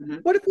 Mm-hmm.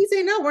 What if we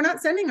say, no, we're not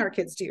sending our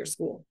kids to your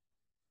school?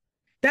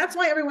 That's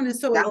why everyone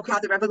is so— that will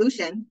cause a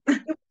revolution.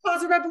 It will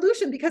cause a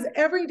revolution, because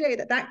every day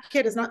that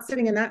kid is not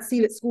sitting in that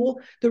seat at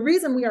school, the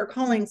reason we are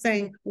calling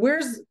saying,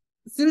 where's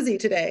Susie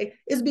today,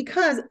 is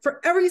because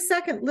for every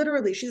second,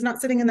 literally, she's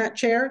not sitting in that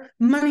chair,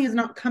 money is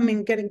not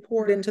getting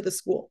poured into the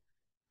school.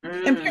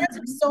 And parents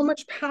have so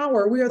much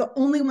power. We are the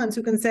only ones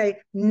who can say,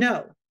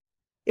 no.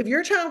 If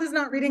your child is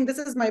not reading, this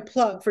is my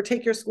plug for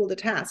Take Your School to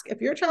Task.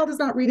 If your child is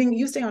not reading,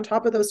 you stay on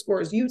top of those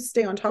scores. You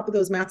stay on top of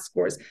those math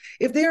scores.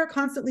 If they are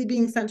constantly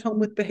being sent home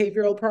with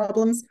behavioral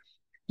problems,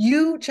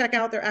 you check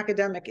out their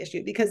academic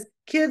issue, because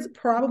kids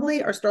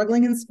probably are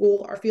struggling in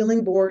school, are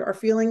feeling bored, are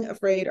feeling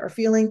afraid, are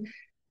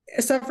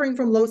suffering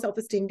from low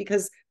self-esteem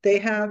because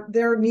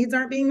their needs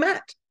aren't being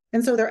met.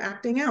 And so they're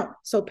acting out.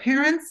 So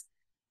parents,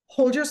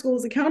 hold your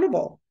schools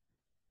accountable.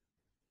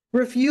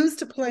 Refuse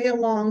to play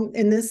along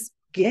in this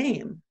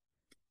game.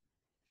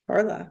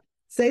 Carla,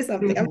 say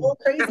something. I'm a little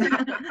crazy.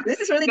 This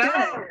is really good.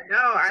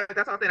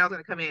 That's all thing I was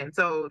going to come in.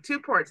 So 2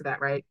 parts to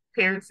that, right?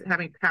 Parents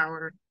having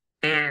power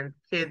and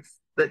kids,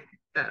 the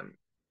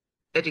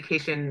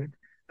education,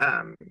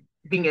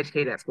 being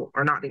educated at school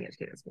or not being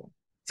educated at school.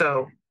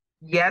 So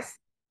yes,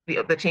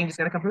 the change is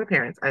going to come from the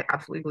parents. I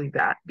absolutely believe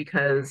that,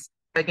 because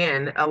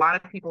again, a lot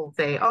of people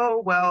say,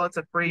 oh, well, it's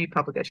a free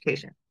public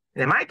education.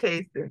 And in my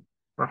case,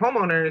 for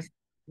homeowners,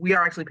 we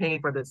are actually paying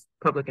for this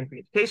public and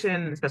free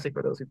education, especially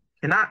for those who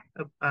cannot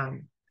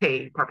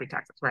pay property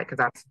taxes, right? Because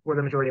that's where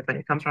the majority of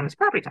funding comes from, is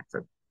property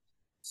taxes.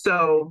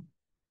 So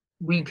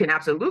we can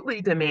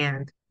absolutely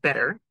demand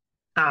better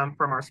from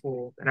our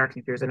schools and our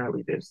teachers and our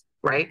leaders,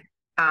 right?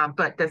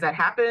 But does that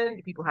happen?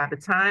 Do people have the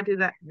time to do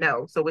that?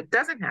 No. So it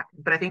doesn't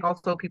happen. But I think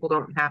also people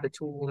don't have the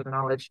tools or the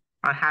knowledge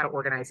on how to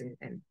organize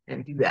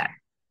and do that.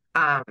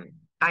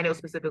 I know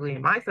specifically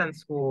in my son's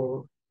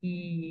school,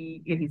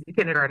 he's a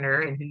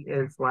kindergartner and he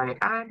is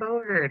like, I'm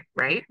bored,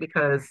 right?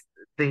 Because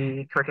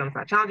the curriculum's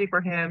not challenging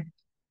for him.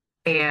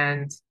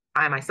 And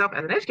I myself,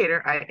 as an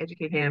educator, I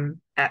educate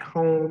him at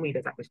home. He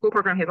does after school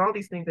program. He has all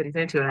these things that he's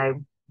into, and I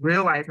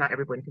realize not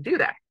everybody can do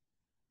that.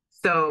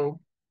 So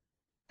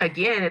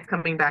again, it's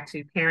coming back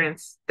to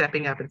parents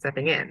stepping up and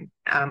stepping in.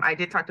 I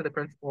did talk to the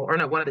principal, or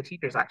no, one of the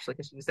teachers actually,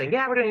 because she was saying,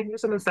 yeah, we're doing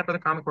some of the stuff for the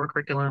Common Core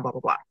curriculum, blah,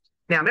 blah, blah.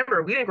 Now,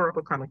 remember, we didn't grow up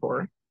with Common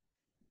Core,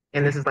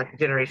 and this is like the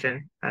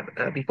generation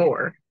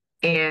before.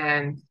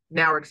 And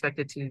now we're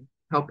expected to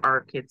help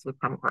our kids with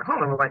Common Core at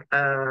home. And we're like,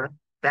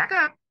 back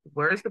up.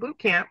 Where's the boot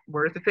camp?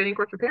 Where's the training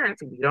course for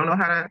parents? And we don't know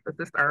how to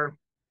assist our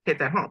kids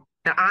at home.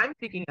 Now, I'm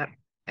speaking up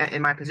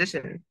in my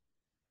position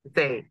to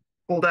say,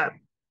 hold up.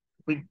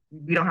 We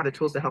don't have the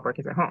tools to help our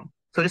kids at home.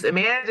 So just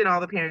imagine all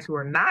the parents who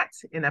are not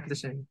in that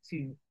position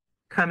to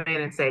come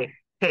in and say,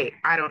 hey,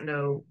 I don't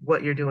know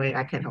what you're doing.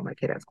 I can't help my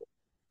kid at school,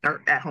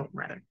 or at home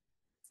rather.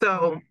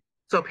 So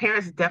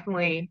parents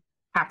definitely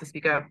have to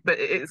speak up, but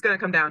it's going to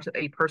come down to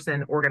a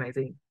person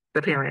organizing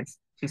the parents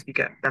to speak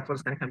up. That's what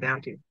it's going to come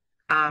down to.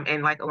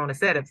 And like Ilona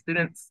said, if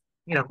students,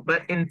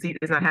 but in seat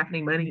is not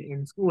happening, money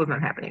in school is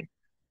not happening.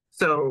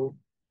 So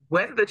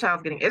whether the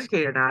child's getting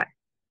educated or not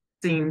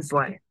seems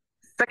like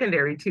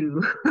secondary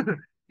to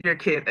your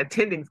kid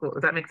attending school.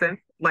 Does that make sense?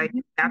 Like,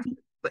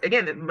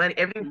 again, the money,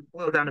 everything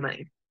boils down to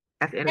money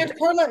at the end of the day.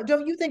 Carla,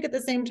 don't you think at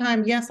the same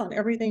time, yes, on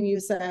everything you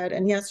said,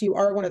 and yes, you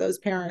are one of those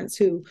parents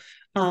who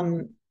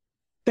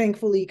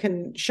thankfully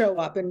can show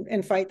up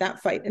and fight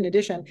that fight in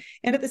addition.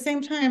 And at the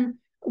same time,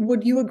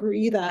 would you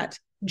agree that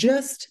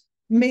just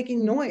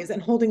making noise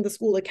and holding the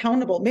school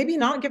accountable, maybe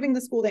not giving the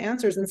school the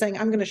answers and saying,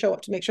 I'm going to show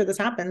up to make sure this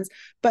happens,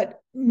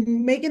 but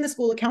making the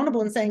school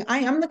accountable and saying, I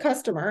am the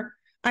customer,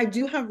 I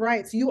do have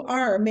rights. You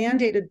are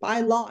mandated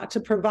by law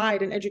to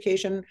provide an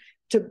education.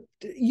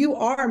 You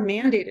are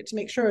mandated to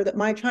make sure that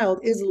my child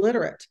is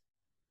literate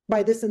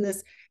by this and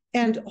this,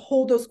 and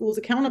hold those schools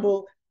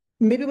accountable,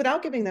 maybe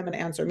without giving them an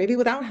answer, maybe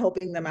without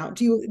helping them out.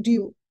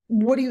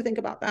 What do you think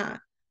about that?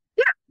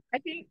 Yeah, I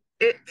think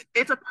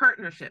it's a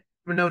partnership,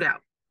 no doubt.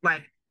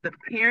 Like, the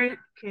parent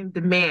can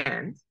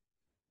demand,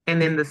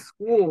 and then the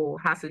school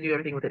has to do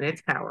everything within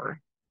its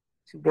power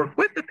to work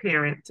with the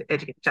parent to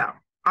educate the child.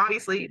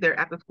 Obviously, they're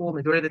at the school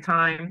majority of the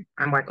time.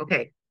 I'm like,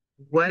 okay,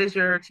 what is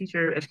your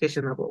teacher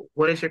education level?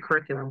 What is your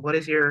curriculum? What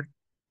is your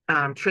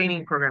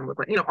training program look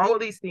like? All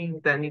of these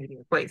things that need to be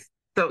in place.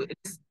 So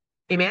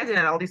imagine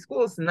at all these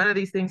schools, none of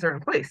these things are in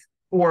place,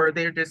 or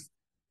they're just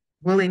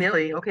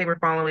willy-nilly, okay, we're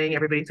following,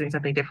 everybody's doing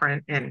something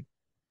different, and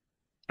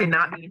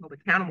not being held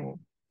accountable,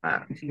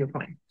 to your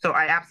point. So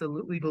I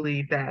absolutely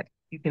believe that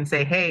you can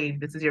say, hey,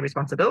 this is your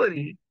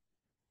responsibility.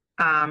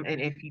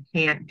 And if you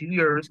can't do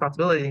your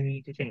responsibility, then you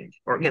need to change,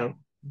 or,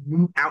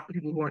 move out the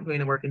people who aren't doing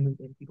the work and move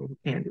in people who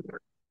can do the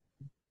work.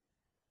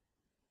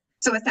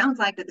 So it sounds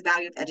like that the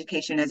value of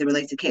education as it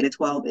relates to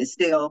K-12 is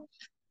still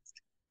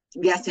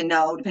yes and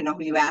no, depending on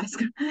who you ask.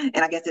 And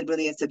I guess it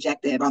really is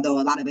subjective, although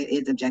a lot of it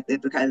is objective,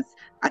 because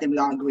I think we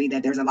all agree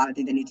that there's a lot of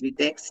things that need to be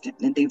fixed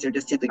and things that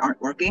just simply aren't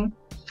working.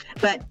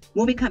 But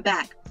when we come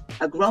back,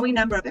 a growing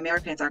number of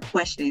Americans are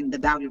questioning the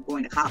value of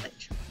going to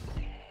college.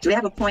 Do we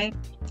have a point?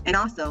 And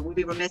also, we'd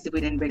be remiss if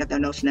we didn't bring up the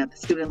notion of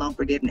student loan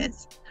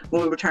forgiveness.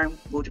 When we return,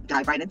 we'll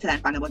dive right into that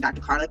and find out what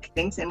Dr. Carla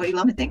thinks and what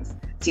Ilona thinks.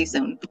 See you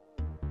soon.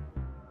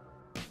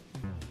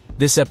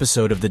 This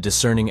episode of the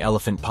Discerning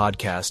Elephant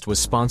podcast was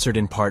sponsored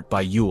in part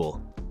by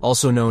UL,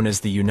 also known as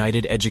the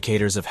United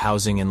Educators of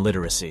Housing and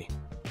Literacy.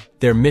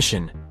 Their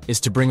mission is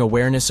to bring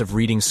awareness of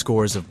reading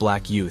scores of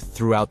Black youth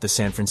throughout the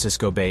San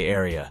Francisco Bay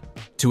Area,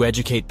 to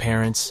educate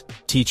parents,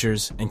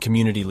 teachers, and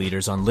community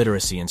leaders on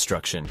literacy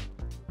instruction,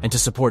 and to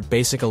support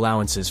basic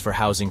allowances for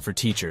housing for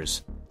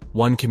teachers,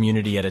 one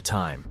community at a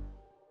time.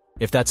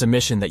 If that's a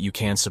mission that you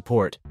can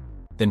support,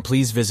 then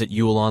please visit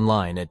UL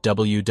online at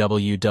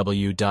www.uehl.org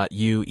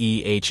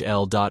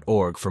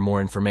for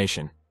more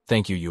information.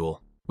 Thank you,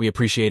 UL. We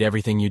appreciate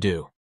everything you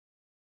do.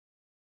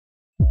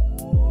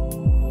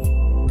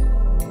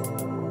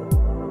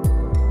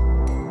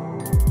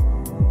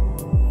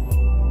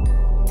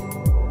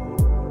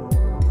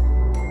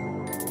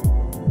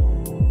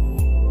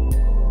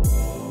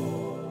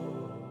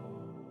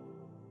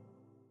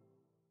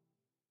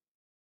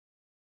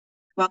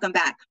 Welcome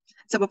back.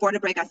 So before the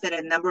break, I said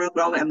a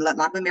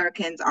lot of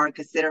Americans are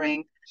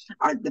considering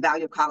the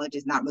value of college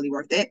is not really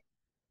worth it.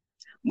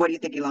 What do you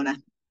think, Ilona?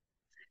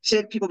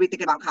 Should people be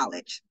thinking about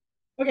college?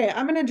 Okay,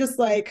 I'm going to just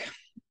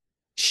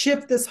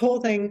shift this whole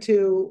thing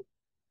to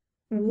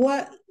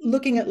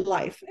looking at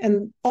life.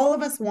 And all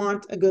of us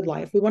want a good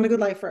life. We want a good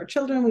life for our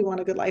children. We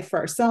want a good life for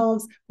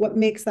ourselves. What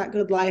makes that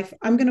good life?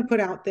 I'm going to put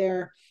out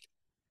there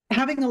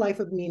having a life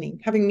of meaning,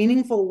 having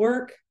meaningful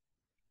work.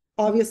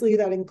 Obviously,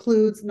 that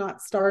includes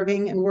not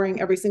starving and worrying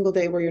every single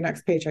day where your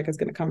next paycheck is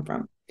going to come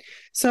from.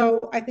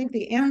 So I think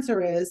the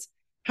answer is,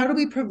 how do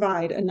we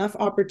provide enough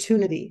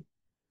opportunity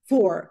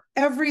for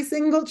every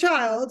single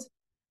child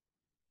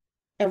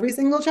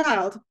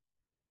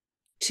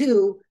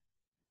to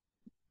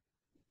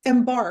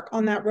embark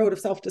on that road of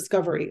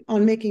self-discovery,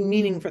 on making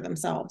meaning for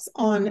themselves,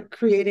 on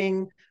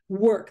creating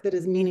work that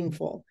is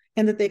meaningful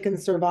and that they can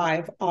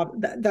survive.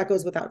 That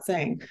goes without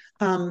saying.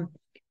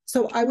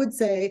 So I would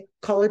say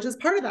college is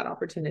part of that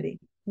opportunity.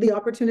 The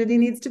opportunity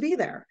needs to be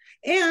there,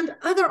 and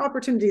other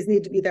opportunities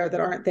need to be there that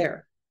aren't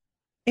there.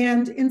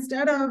 And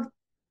instead of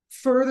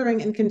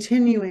furthering and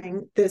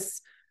continuing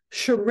this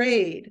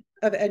charade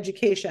of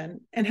education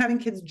and having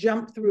kids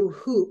jump through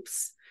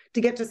hoops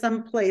to get to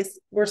some place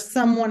where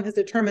someone has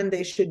determined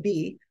they should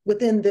be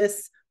within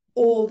this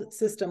old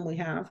system we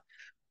have,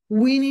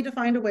 we need to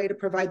find a way to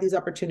provide these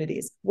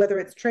opportunities, whether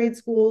it's trade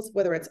schools,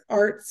 whether it's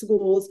art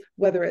schools,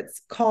 whether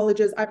it's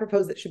colleges. I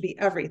propose it should be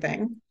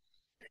everything.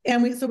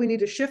 And so we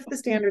need to shift the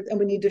standards, and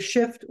we need to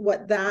shift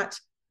what that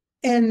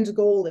end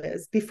goal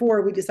is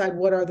before we decide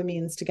what are the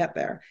means to get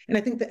there. And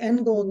I think the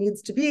end goal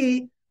needs to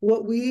be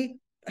what we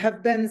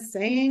have been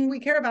saying we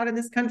care about in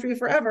this country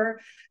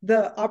forever: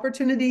 the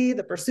opportunity,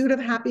 the pursuit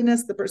of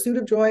happiness, the pursuit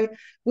of joy,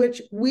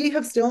 which we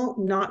have still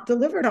not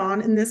delivered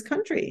on in this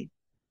country.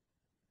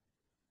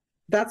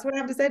 That's what I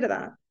have to say to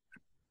that.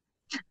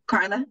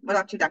 Carla, what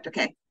about you, Dr.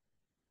 K?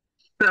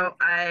 So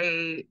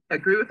I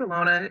agree with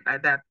Ilona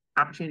that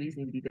opportunities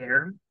need to be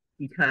there,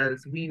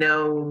 because we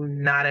know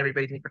not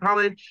everybody's made for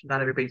college, not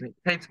everybody's made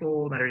for trade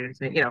school, not everybody's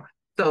made,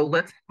 so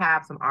let's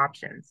have some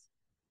options.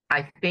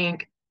 I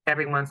think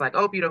everyone's like,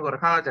 oh, if you don't go to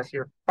college, that's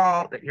your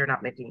fault, that you're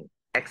not making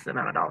X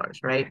amount of dollars,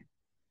 right?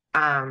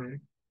 And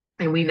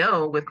we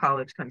know with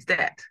college comes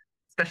debt,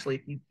 especially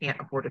if you can't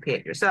afford to pay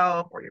it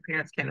yourself, or your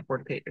parents can't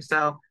afford to pay it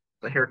yourself.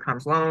 So here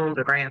comes loans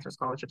or grants or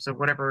scholarships or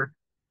whatever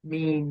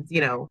means,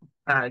 you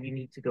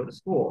need to go to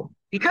school,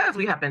 because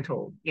we have been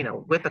told,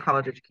 with the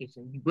college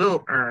education, you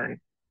will earn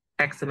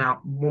X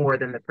amount more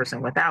than the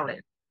person without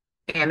it.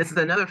 And this is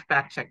another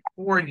fact check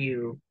for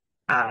you.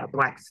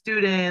 Black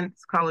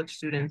students, college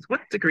students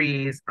with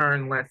degrees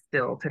earn less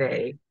still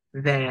today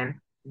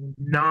than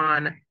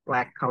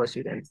non-Black college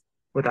students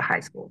with a high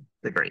school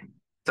degree.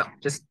 So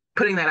just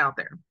putting that out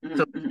there. Mm-hmm.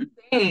 So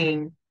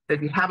saying that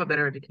if you have a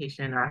better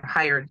education or a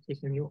higher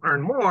education, you'll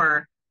earn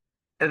more,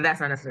 that's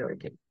not necessarily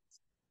the case.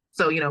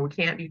 So, we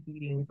can't be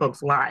feeding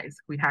folks lies.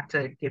 We have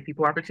to give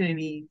people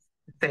opportunities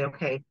to say,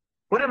 okay,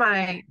 what am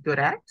I good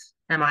at?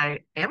 Am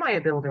I a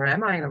builder?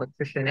 Am I an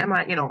electrician? Am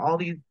I, all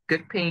these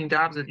good paying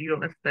jobs that you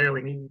don't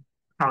necessarily need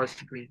a college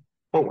degree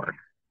for?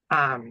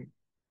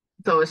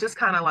 So it's just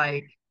kind of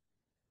like,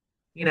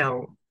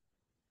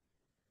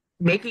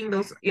 making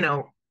those,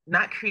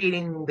 not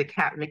creating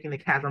making the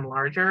chasm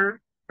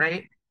larger,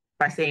 right?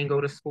 By saying go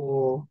to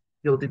school,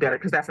 you'll do better,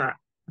 because that's not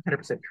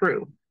 100%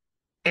 true.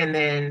 And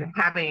then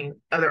having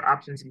other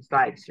options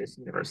besides just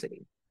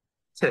university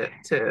to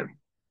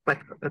like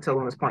to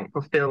Ilona's point,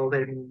 fulfill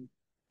their need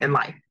in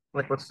life.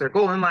 Like, what's their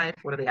goal in life?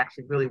 What do they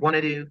actually really want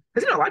to do?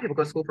 Because a lot of people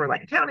go to school for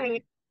like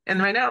accounting, and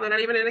right now they're not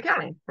even in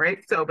accounting, right?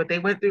 So, but they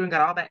went through and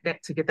got all that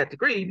debt to get that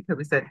degree because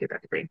we said get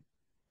that degree.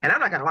 And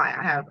I'm not gonna lie,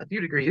 I have a few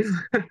degrees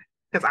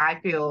because I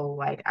feel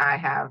like I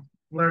have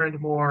learned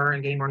more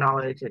and gained more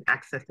knowledge and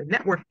access to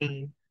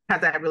networking.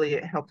 Has that really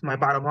helped my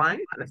bottom line?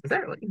 Not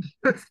necessarily.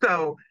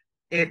 So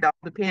it all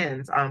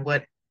depends on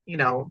what you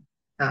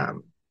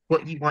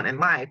want in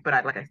life.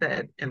 But like I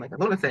said, and like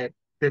Ilona said,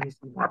 there needs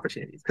to be more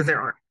opportunities, because there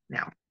aren't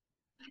now.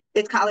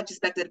 Is college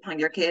expected upon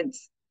your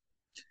kids?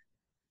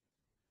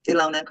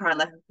 Ilona,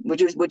 Carla,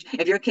 would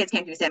if your kids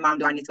came to you and said, "Mom,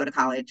 do I need to go to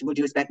college?" Would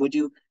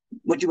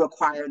you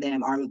require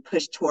them, or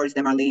push towards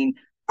them, or lean,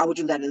 or would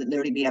you let it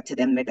literally be up to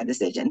them to make that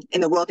decision?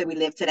 In the world that we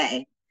live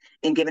today,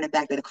 and given the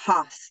fact that the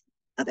cost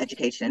of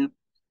education,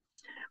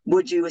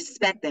 would you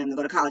expect them to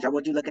go to college, or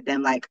would you look at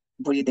them like,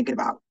 what are you thinking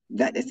about?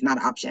 That it's not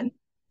an option.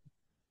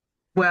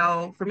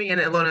 Well, for me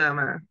and Ilona, I'm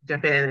gonna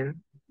jump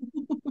in,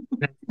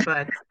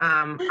 but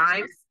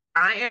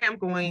I am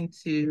going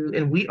to,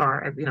 and we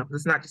are, as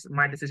it's not just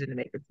my decision to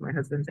make, it's my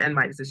husband's and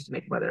my decision to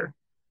make whether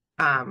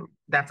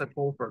that's a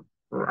goal for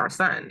our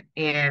son.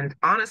 And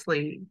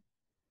honestly,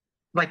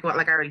 like I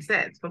already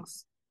said,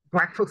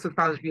 Black folks with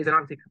college degrees, and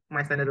obviously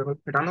my son is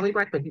predominantly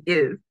Black, but he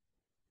is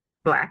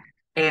Black.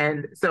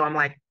 And so I'm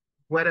like,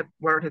 what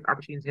are his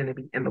opportunities going to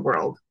be in the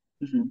world?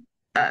 Mm-hmm.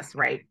 Us,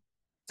 right?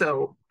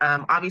 So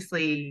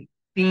obviously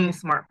being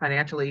smart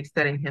financially,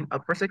 setting him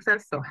up for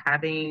success. So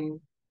having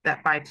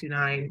that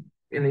 529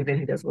 in the event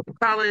he does go to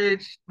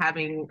college,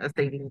 having a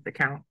savings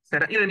account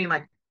set up, you know what I mean?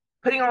 Like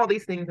putting all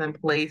these things in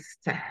place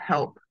to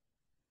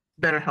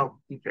better help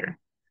future.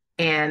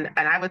 And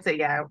I would say,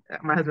 yeah,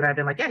 my husband and I have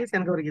been like, yeah, he's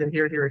going to go to either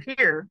here, here, or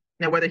here.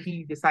 Now, whether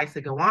he decides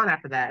to go on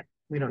after that,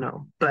 we don't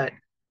know. But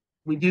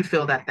we do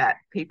feel that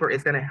paper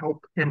is going to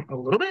help him a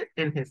little bit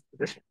in his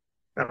position.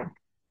 So,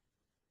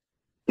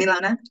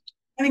 Ilona?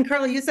 I mean,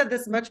 Carla, you said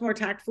this much more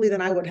tactfully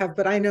than I would have,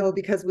 but I know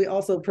because we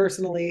also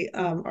personally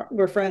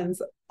were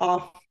friends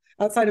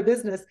outside of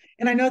business.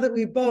 And I know that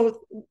we both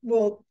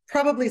will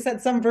probably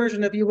said some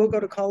version of you will go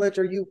to college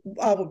or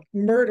I will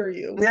murder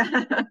you.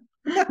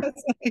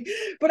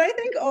 But I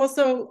think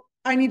also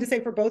I need to say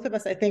for both of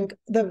us, I think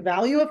the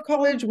value of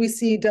college we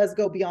see does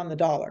go beyond the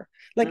dollar.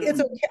 Like it's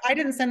okay. I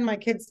didn't send my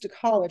kids to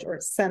college or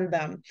send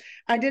them.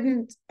 I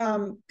didn't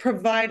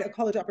provide a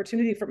college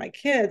opportunity for my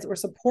kids or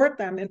support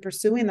them in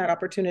pursuing that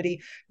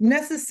opportunity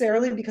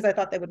necessarily because I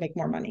thought they would make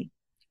more money.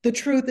 The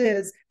truth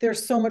is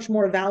there's so much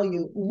more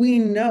value. We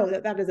know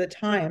that that is a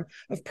time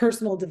of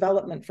personal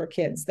development for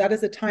kids. That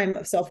is a time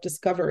of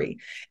self-discovery.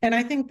 And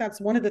I think that's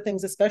one of the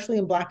things, especially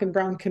in Black and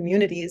Brown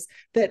communities,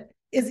 that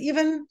is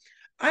even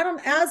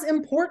as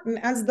important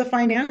as the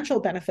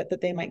financial benefit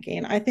that they might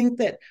gain. I think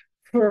that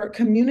for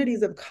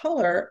communities of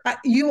color,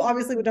 you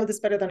obviously would know this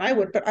better than I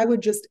would, but I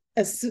would just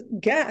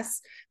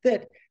guess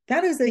that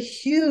that is a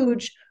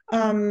huge,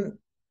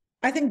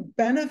 I think,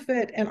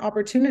 benefit and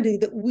opportunity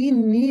that we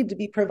need to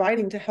be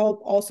providing to help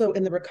also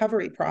in the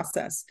recovery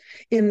process.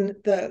 In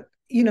the,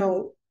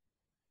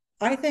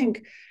 I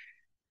think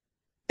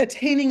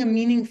attaining a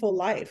meaningful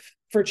life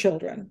for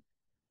children.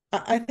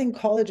 I think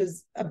college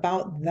is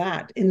about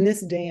that in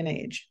this day and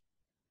age.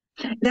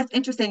 That's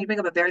interesting. You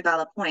bring up a very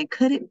valid point.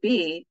 Could it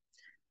be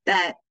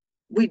that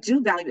we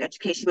do value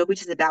education, but we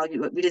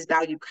just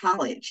value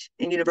college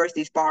and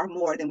universities far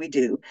more than we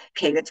do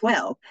K to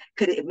 12?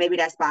 Maybe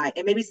that's by,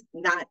 and maybe it's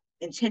not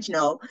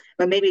intentional,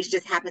 but maybe it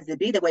just happens to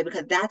be that way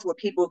because that's where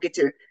people get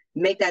to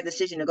make that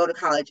decision to go to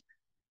college.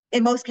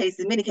 In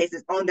many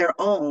cases, on their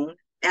own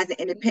as an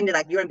independent,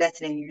 like you're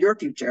investing in your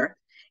future.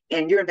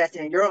 And you're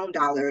investing in your own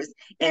dollars,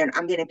 and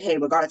I'm getting paid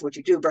regardless of what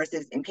you do.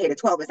 Versus in K to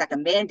 12, it's like a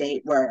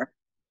mandate where,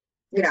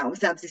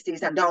 some succeed,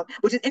 some don't.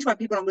 Which is interesting.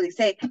 People don't really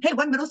say, "Hey,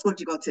 what middle school did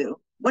you go to?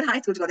 What high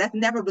school did you go?" That's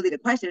never really the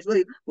question. It's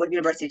really what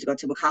university did you go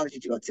to? What college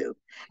did you go to?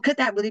 Could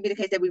that really be the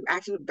case that we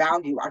actually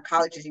value our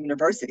colleges and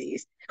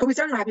universities? Because we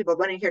certainly have people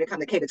running here to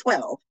come to K to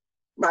 12,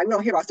 right? We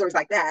don't hear about stories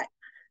like that.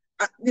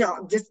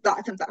 Just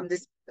thoughts. I'm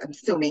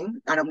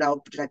assuming. I don't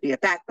know if that be a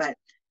fact, but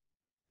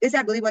is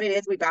that really what it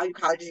is? We value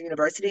colleges and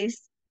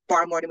universities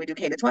far more than we do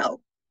K to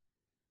 12.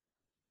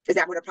 Is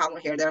that where the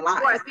problem here lies?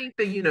 Well, I think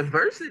the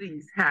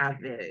universities have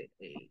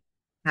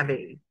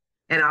an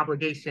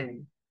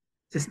obligation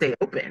to stay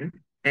open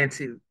and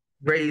to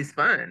raise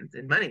funds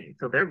and money.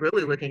 So they're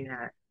really looking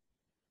at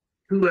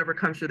whoever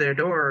comes through their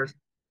doors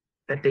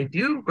that they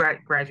do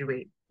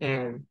graduate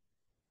and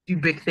do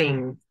big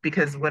things,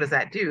 because what does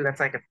that do? That's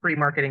like a free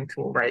marketing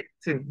tool, right?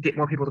 To get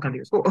more people to come to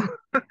your school.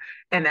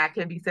 And that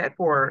can be said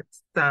for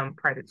some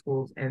private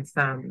schools and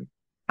some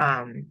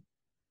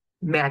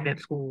magnet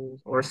schools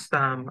or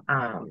some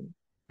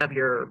of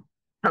your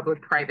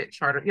public-private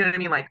charter. You know what I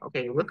mean? Like,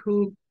 okay, look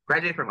who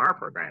graduated from our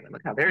program and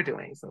look how they're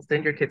doing. So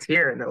send your kids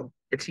here and they'll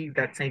achieve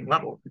that same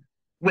level.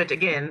 Which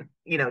again,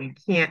 you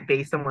can't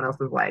base someone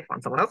else's life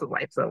on someone else's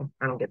life. So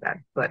I don't get that.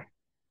 But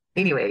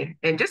anyway,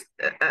 and just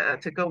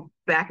to go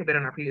back a bit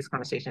on our previous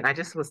conversation, I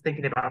just was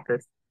thinking about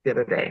this the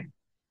other day.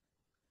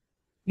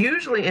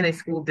 Usually in a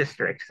school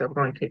district, so we're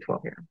going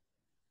K-12 here,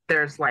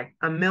 there's like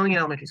 1 million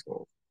elementary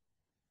schools.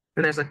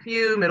 And there's a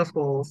few middle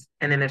schools,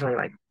 and then there's only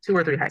like 2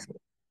 or 3 high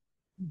schools.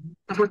 Mm-hmm.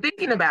 If we're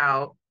thinking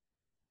about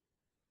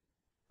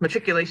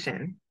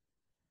matriculation,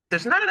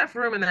 there's not enough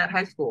room in that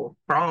high school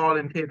for all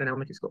them kids in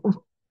elementary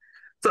school.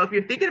 So if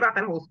you're thinking about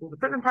that whole school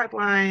recruitment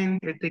pipeline,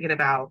 you're thinking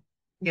about,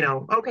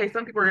 okay,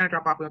 some people are going to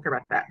drop off. We don't care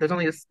about that. There's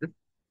only this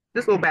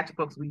little batch of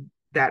folks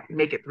that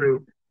make it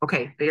through.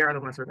 Okay, they are the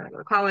ones who are going to go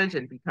to college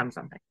and become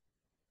something.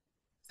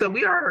 So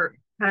we are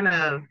kind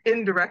of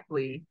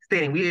indirectly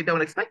stating we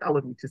don't expect all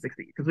of you to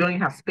succeed because we don't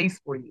even have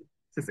space for you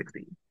to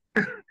succeed.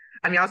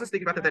 I mean, I was just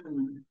thinking about that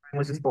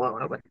was just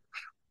blown. I was like,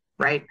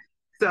 right?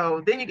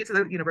 So then you get to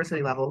the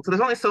university level. So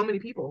there's only so many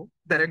people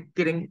that are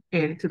getting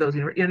into those,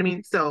 you know what I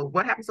mean? So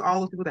what happens to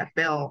all those people that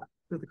fell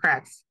through the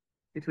cracks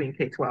between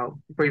K-12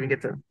 before you even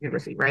get to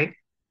university, right?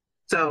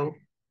 So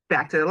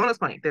back to Ilona's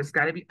point, there's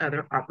got to be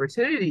other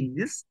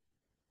opportunities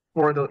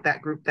for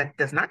that group that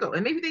does not go.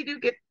 And maybe they do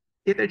get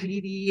their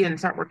GED and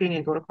start working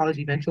and go to college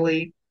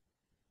eventually.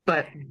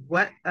 But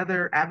what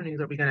other avenues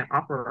are we going to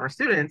offer our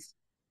students?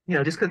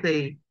 Just because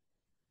they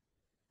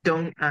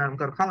don't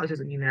go to college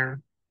doesn't mean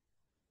they're,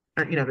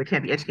 they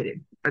can't be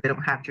educated or they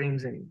don't have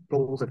dreams and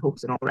goals and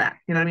hopes and all that.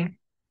 You know what I mean?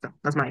 So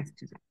that's my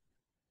institution.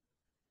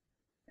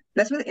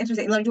 That's really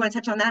interesting. Ilona, do you want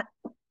to touch on that?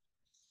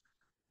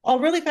 I'll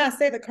really fast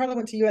say that Carla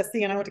went to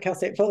USC and I went to Cal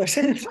State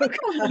Fullerton.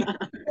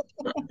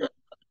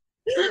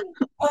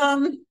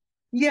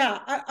 Yeah,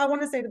 I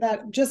want to say to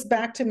that, just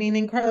back to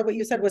meaning, Carla, what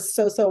you said was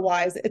so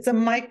wise. It's a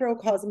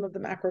microcosm of the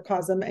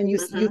macrocosm. And you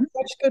use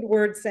such good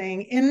words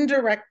saying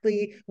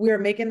indirectly, we are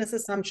making this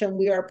assumption,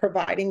 we are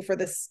providing for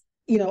this,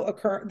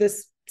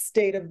 this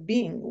state of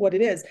being what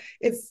it is.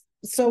 It's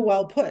so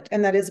well put.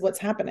 And that is what's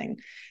happening.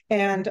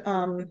 And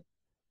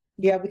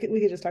yeah, we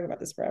could just talk about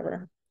this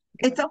forever.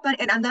 It's so funny.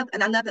 And I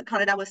love that,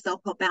 Carla, that was so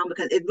profound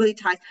because it really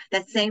ties,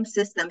 that same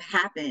system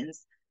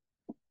happens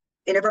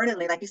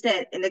inadvertently, like you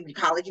said, in the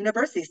college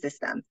university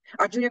system.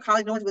 Our junior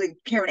college, no one's really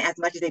caring as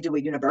much as they do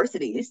with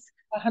universities.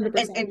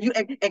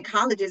 100%. And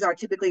colleges are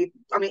typically,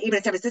 I mean, even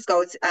in San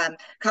Francisco,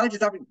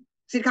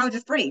 city college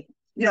is free.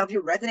 if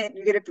you're a resident,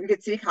 you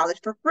get City College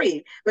for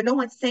free. But no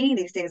one's saying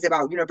these things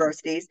about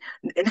universities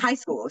and high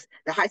schools.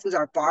 The high schools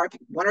are far,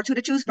 one or two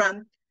to choose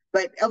from,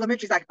 but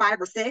elementary is like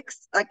 5 or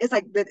 6. Like it's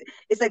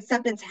like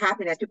something's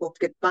happening as people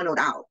get funneled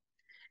out.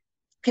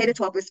 K to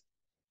 12 is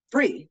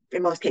free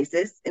in most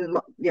cases,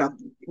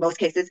 most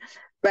cases,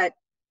 but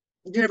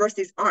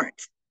universities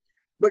aren't.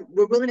 But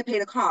we're willing to pay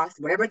the cost,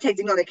 whatever it takes.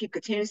 They keep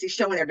continuously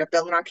showing they're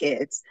failing our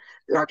kids.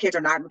 Our kids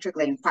are not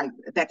matriculating quite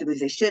effectively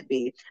as they should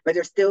be, but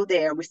they're still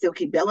there. We still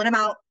keep bailing them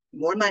out,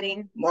 more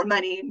money, more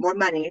money, more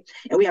money,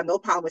 and we have no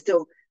problem with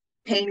still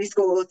paying these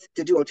schools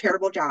to do a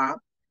terrible job.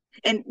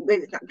 And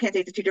can't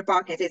say it's a teacher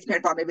fault, can't say it's a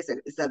parent fault. Maybe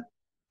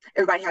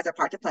everybody has their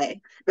part to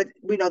play, but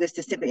we know this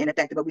is simply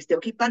ineffective. But we still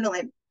keep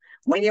funneling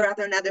one year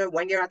after another,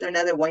 one year after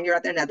another, one year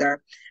after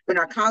another. But in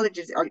our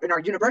colleges or in our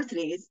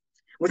universities,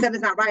 when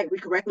something's not right, we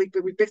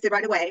fix it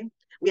right away.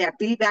 We have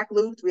feedback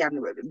loops. We have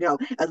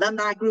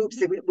alumni groups.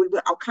 We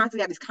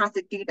constantly have these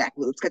constant feedback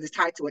loops because it's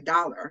tied to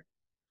 $1.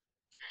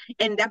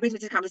 And that brings me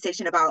to the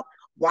conversation about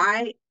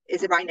why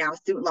is it right now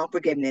student loan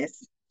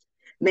forgiveness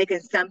making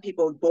some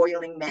people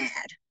boiling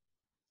mad?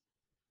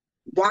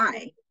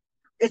 Why?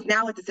 It's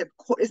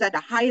at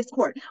the highest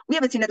court. We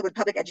haven't seen nothing with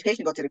public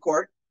education go to the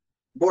court.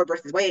 Board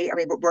versus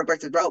Board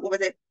versus Roe. What was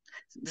it?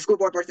 The school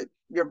board versus,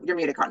 you're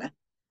muted, Carla.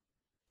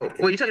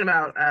 Well, you're talking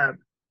about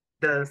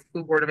the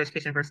School Board of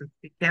Education versus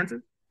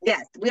Kansas?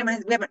 Yes, we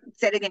haven't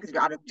said it again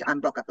because I'm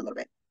broke up a little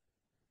bit.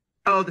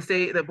 Oh,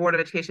 the Board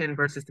of Education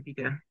versus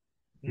Topeka.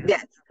 Yeah.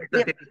 Yes.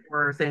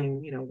 We're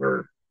saying,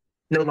 we're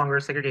no longer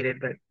segregated,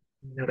 but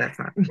that's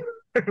not.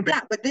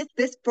 Yeah, but this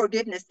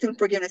student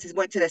forgiveness has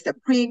went to the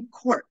Supreme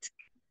Court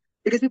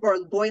because people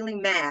are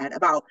boiling mad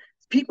about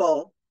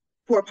people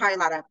who are probably a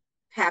lot of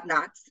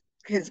have-nots,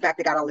 because in fact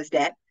they got all this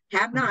debt,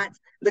 have-nots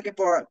looking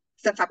for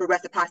some type of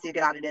reciprocity to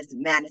get out of this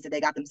madness that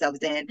they got themselves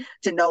in,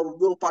 to know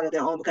rule follow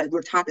their own, because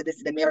we're taught that this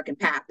is the American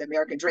path, the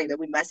American dream, that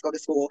we must go to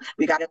school,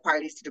 we got to acquire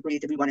these degrees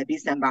if we want to be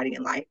somebody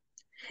in life.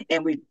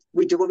 And we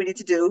do what we need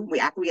to do. We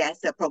acquiesce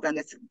to a program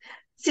that's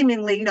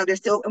seemingly, there's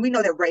still, and we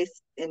know that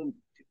race and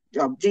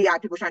GI,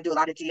 people are trying to do a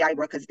lot of GI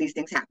work because these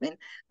things happen,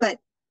 but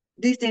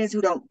these things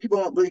people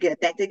don't really get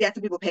affected. Yes,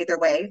 some people pay their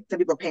way, some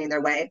people are paying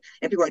their way,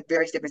 and people are at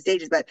various different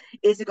stages, but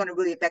is it going to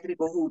really affect the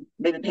people who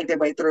maybe paid their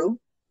way through?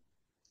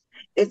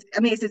 It's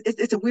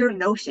a weird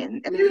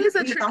notion. It's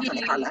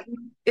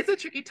a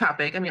tricky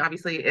topic.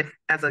 Obviously, if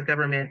as a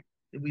government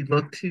we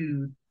look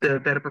to the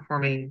better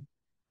performing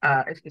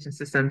education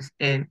systems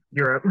in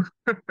Europe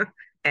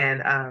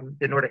and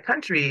the Nordic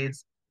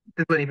countries,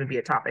 this wouldn't even be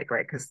a topic,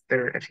 right? Because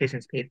their education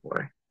is paid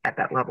for at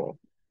that level.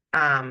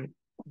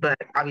 But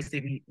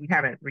obviously, we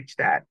haven't reached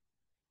that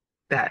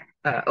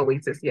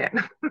oasis yet.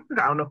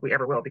 I don't know if we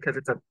ever will, because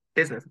it's a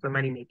business, it's a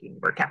money making.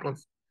 We're a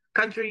capitalist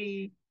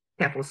country,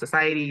 capitalist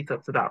society, so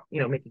it's about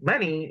making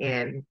money.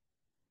 And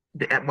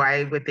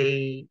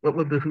what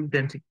would behoove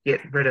them to get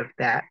rid of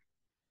that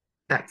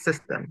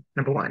system?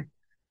 Number one.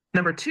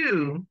 Number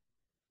two,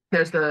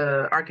 there's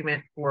the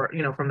argument for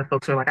from the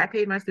folks who are like, I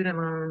paid my student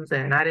loans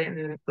and I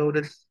didn't go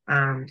to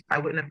I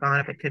wouldn't have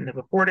gone if I couldn't have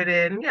afforded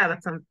it. And yeah,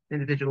 that's some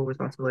individual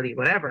responsibility,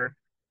 whatever.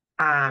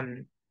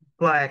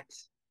 But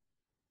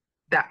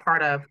that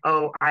part of,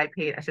 I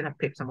shouldn't have to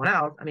pay for someone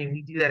else.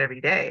 We do that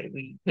every day.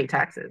 We pay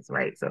taxes,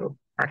 right? So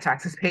our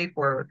taxes pay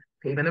for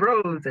paving the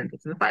roads and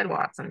fixing the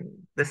sidewalks and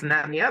this and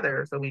that and the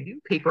other. So we do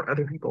pay for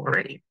other people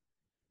already.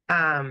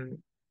 And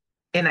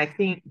I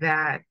think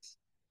that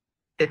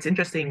it's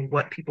interesting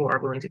what people are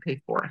willing to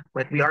pay for.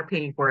 Like we are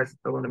paying for, as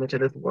Ilona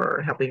mentioned, this,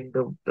 we're helping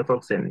the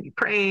folks in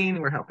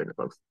Ukraine. We're helping the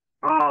folks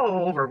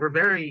all over. We're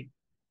very,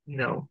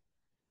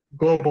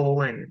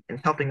 global and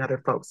helping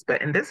other folks.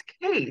 But in this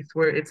case,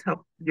 where it's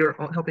helping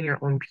your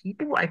own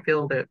people, I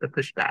feel the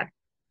pushback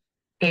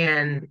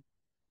and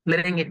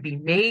letting it be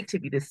made to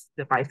be this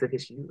divisive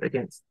issue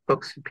against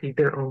folks who paid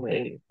their own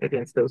way,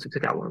 against those who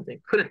took out loans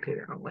and couldn't pay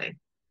their own way.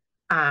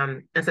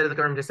 Instead of the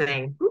government just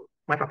saying,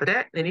 wipe out the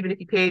debt, and even if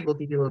you paid, we'll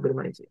give you a little bit of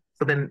money too.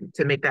 So then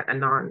to make that a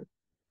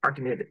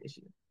non-argumentative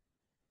issue.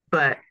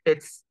 But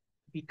it's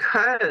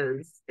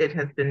because it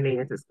has been made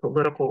as this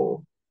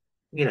political,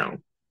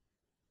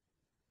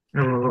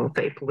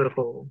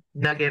 political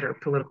nugget or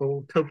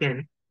political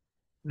token.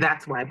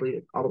 That's why I believe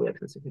it's all the way up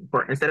to the Supreme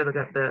Court. Instead of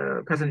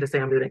the president just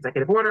saying, I'm doing an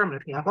executive order, I'm going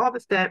to pay off all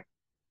this debt,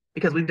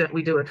 because we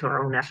do it to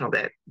our own national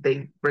debt.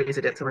 They raise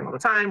the debt ceiling all the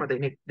time, or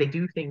they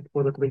do things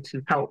politically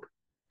to help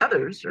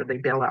others, or they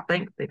bail out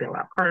banks, they bail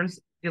out cars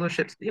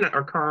dealerships,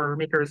 or car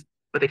makers,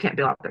 but they can't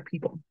bail out their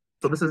people.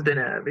 So this has been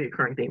a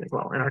recurring theme as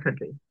well in our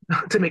country.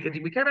 To make it,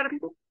 do we care about our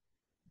people?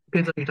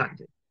 Depends on who you're talking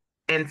to.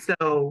 And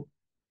so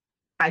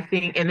I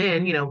think, and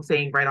then,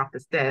 saying write off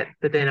this debt,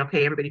 but then,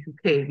 okay, everybody who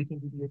paid, we can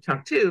give you a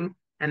chunk too.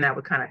 And that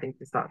would kind of, I think,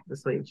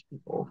 dissuade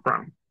people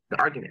from the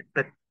argument.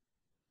 But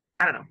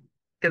I don't know.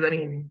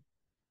 Because,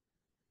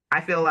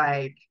 I feel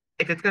like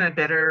if it's going to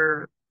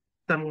better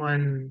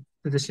someone's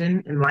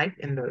position in life,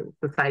 in the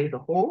society as a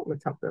whole,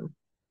 let's help them.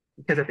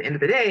 Because at the end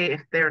of the day,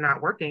 if they're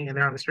not working and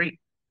they're on the street,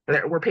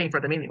 we're paying for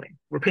them anyway.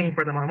 We're paying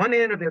for them on one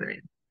end or the other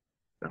end.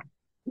 So,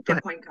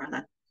 good point,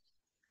 Carla.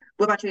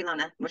 What about you,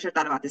 Ilona? What's your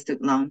thought about the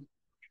student loan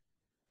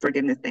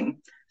forgiveness thing?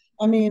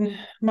 I mean,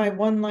 my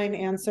one-line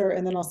answer,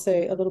 and then I'll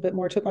say a little bit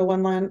more to it. My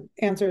one-line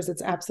answer is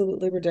it's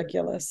absolutely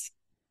ridiculous.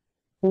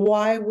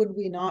 Why would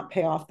we not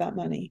pay off that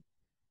money?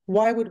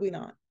 Why would we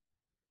not?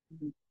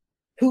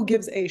 Who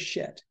gives a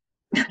shit?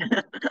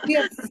 We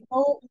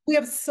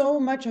have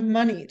so much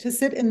money to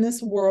sit in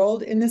this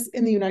world, in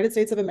the United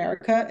States of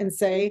America, and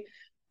say,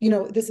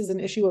 this is an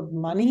issue of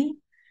money.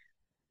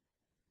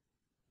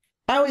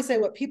 I always say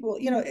what people,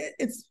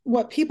 it's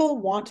what people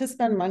want to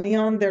spend money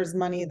on, there's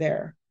money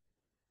there.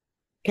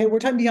 Okay, we're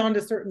talking beyond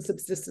a certain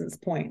subsistence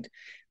point.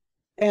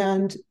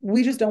 And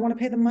we just don't want to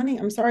pay the money.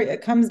 I'm sorry,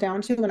 it comes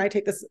down to, and I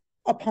take this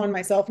upon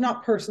myself,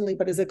 not personally,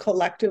 but as a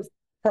collective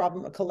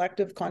problem, a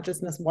collective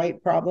consciousness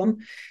white problem.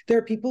 There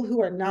are people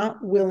who are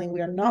not willing,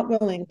 we are not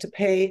willing to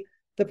pay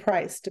the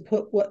price to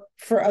put what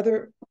for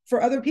other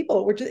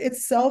people, which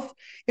it's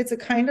a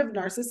kind of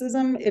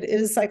narcissism. It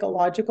is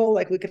psychological.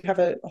 Like we could have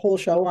a whole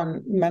show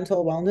on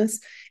mental wellness.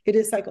 It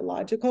is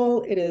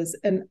psychological. It is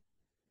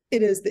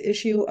the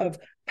issue of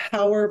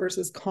power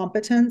versus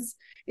competence.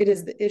 It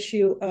is the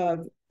issue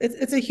of,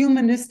 it's a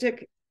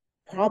humanistic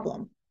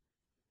problem.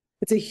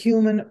 It's a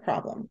human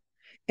problem.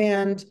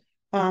 And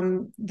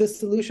the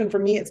solution for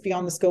me, it's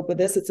beyond the scope of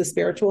this. It's a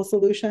spiritual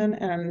solution.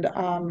 And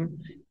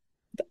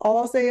all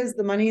I'll say is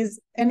the money's,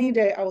 any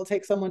day I will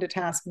take someone to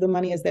task, the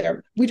money is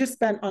there. We just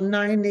spent on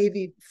 9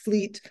 Navy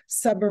fleet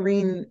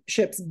submarine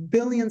ships,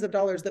 billions of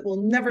dollars that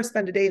will never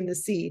spend a day in the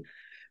sea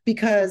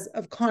because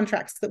of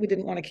contracts that we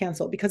didn't want to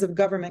cancel, because of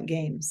government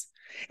games.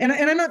 And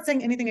I'm not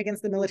saying anything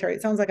against the military.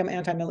 It sounds like I'm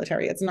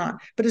anti-military. It's not,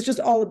 but it's just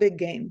all a big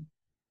game.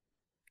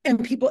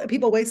 And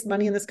people waste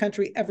money in this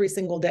country every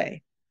single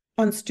day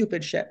on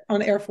stupid shit,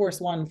 on Air Force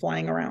One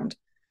flying around.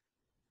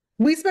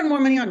 We spend more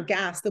money on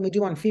gas than we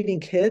do on feeding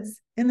kids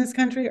in this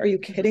country. Are you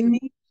kidding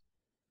me?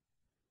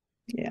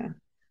 Yeah.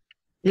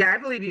 Yeah, I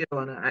believe you,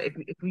 Ilona.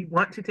 If we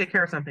want to take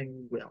care of something,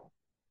 we will.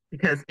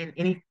 Because in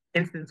any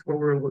instance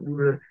where we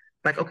were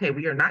like, okay,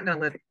 we are not going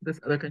to let this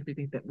other country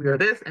think that we are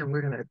this, and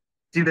we're going to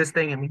do this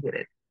thing, and we did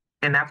it.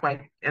 And that's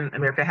why, and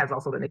America has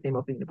also the nickname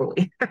of being the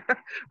bully,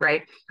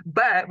 right?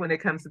 But when it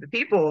comes to the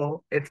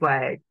people, it's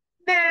like,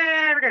 nah,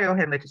 we're going to go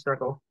ahead and let you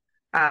struggle.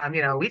 We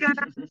got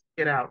to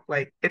get out.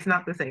 Like, it's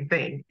not the same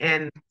thing.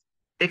 And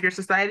if your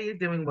society is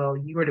doing well,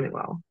 you are doing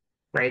well,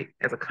 right?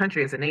 As a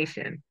country, as a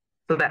nation.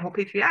 So that whole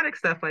patriotic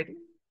stuff, like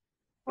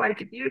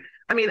if you,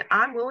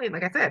 I'm willing,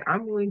 like I said,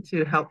 I'm willing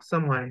to help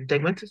someone. They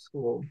went to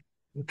school,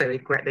 they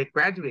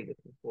graduated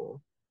from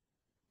school,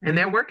 and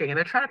they're working and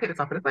they're trying to pay this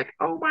off. And it's like,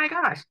 oh my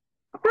gosh,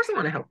 of course I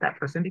want to help that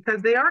person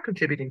because they are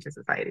contributing to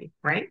society,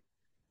 right?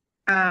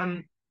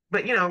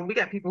 But we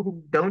got people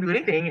who don't do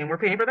anything and we're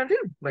paying for them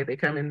too. Like they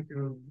come in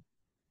through,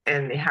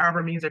 and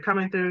however means they're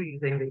coming through,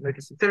 using the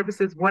emergency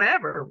services,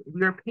 whatever,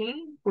 we are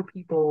paying for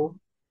people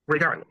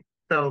regardless.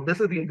 So this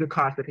would be a good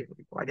cause to pay for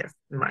people, I guess,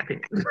 in my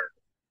opinion.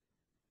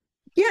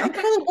 Yeah, and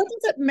Carla, what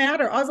does it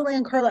matter? Azalea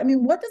and Carla,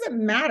 what does it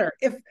matter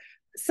if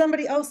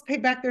somebody else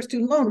paid back their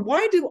student loan?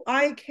 Why do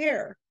I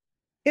care?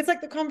 It's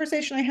like the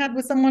conversation I had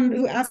with someone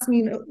who asked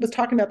me, was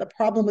talking about the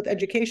problem with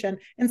education,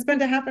 and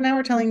spent a half an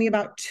hour telling me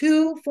about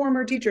 2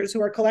 former teachers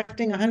who are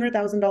collecting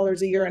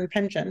 $100,000 a year in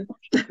pension.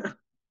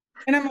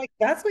 And I'm like,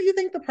 that's what you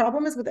think the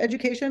problem is with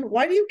education?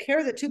 Why do you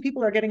care that 2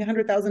 people are getting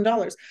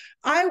 $100,000?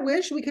 I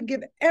wish we could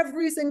give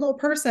every single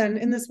person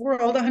in this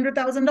world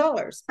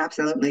 $100,000.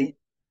 Absolutely.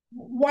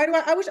 Why do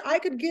I wish I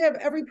could give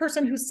every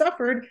person who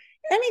suffered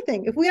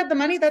anything. If we had the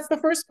money, that's the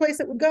first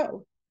place it would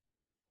go.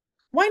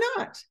 Why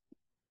not?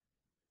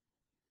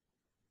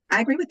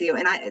 I agree with you.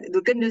 And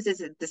the good news is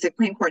that the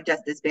Supreme Court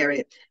Justice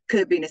Barrett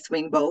could be in a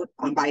swing vote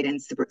on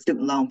Biden's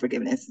student loan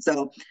forgiveness.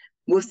 So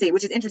we'll see,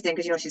 which is interesting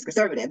because, she's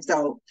conservative.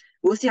 So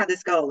we'll see how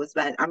this goes.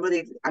 But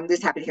I'm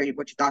just happy to hear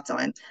what your thoughts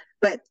on.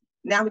 But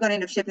now we're going to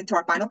end up shifting to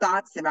our final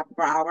thoughts and wrap up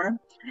our hour.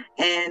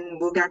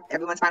 And we'll get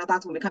everyone's final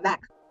thoughts when we come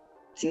back.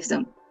 See you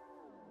soon.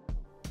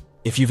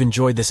 If you've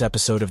enjoyed this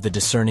episode of the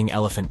Discerning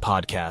Elephant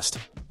podcast,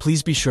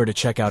 please be sure to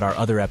check out our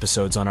other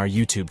episodes on our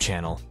YouTube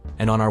channel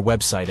and on our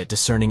website at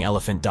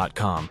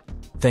discerningelephant.com.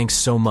 Thanks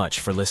so much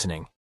for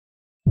listening.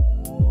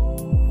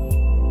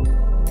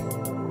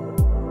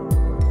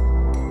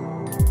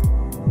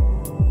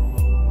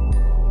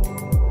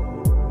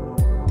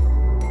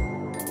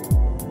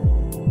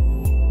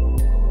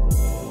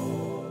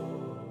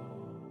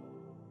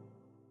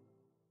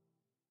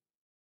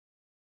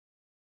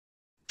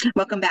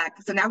 Welcome back.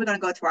 So now we're going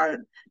to go to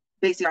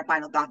our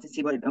final thoughts and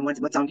see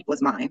what's on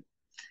people's mind.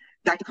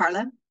 Dr.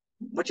 Carla,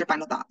 what's your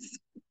final thoughts?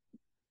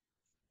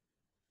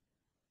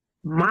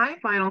 My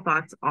final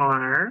thoughts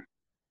are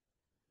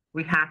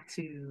we have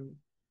to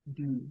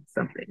do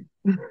something.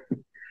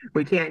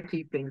 We can't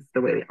keep things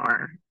the way they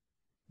are.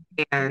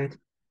 And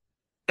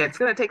it's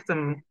going to take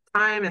some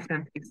time. It's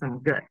going to take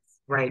some guts,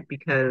 right?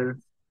 Because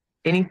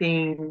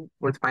anything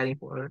worth fighting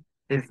for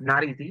is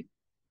not easy.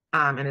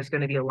 And there's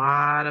going to be a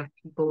lot of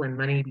people and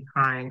money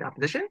behind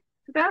opposition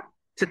to that,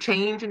 to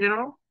change in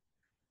general.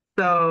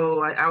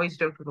 So I always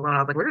joke with Ilona, I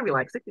was like, we're going to be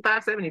like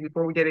 65, 70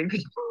 before we get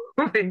anything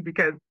moving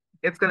because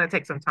it's going to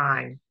take some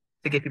time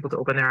to get people to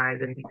open their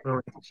eyes and be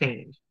willing to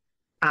change.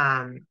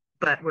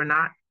 But we're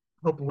not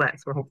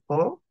hopeless, we're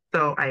hopeful.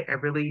 So I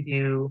really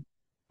do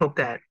hope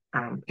that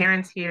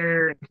parents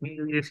here, and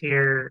community leaders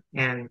here,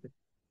 and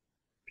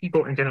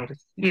people in general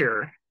just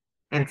hear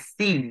and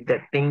see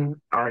that things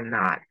are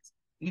not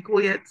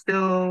equal yet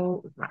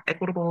still, it's not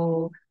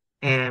equitable,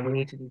 and we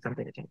need to do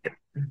something to change it.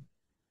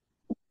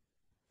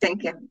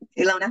 Thank you.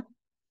 Ilona,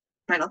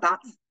 final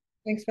thoughts?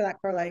 Thanks for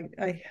that, Carla.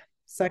 I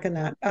second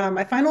that.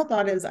 My final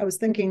thought is, I was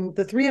thinking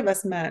the three of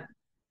us met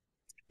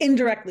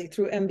indirectly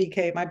through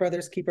MBK, My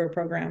Brother's Keeper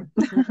program.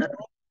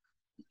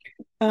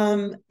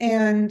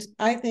 And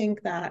I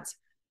think that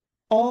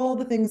all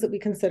the things that we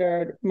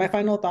considered, my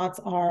final thoughts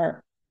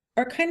are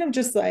kind of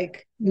just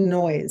like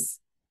noise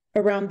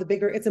around the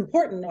bigger, it's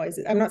important noise.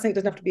 I'm not saying it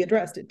doesn't have to be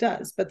addressed, it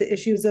does, but the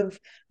issues of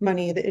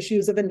money, the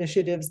issues of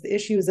initiatives, the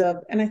issues of,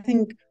 and I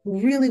think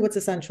really what's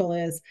essential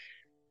is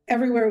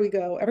everywhere we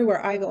go,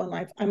 everywhere I go in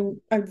life,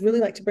 I'd really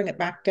like to bring it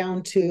back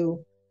down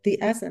to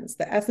the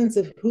essence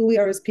of who we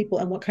are as people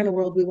and what kind of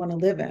world we want to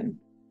live in.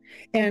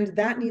 And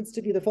that needs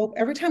to be the focus.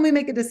 Every time we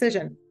make a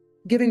decision,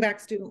 giving back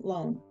student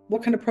loan,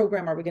 what kind of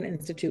program are we going to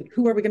institute?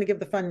 Who are we going to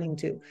give the funding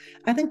to?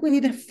 I think we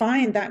need to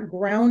find that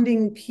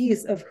grounding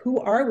piece of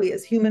who are we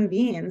as human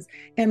beings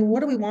and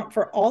what do we want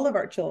for all of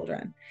our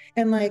children?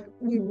 And like,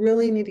 we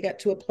really need to get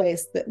to a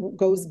place that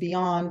goes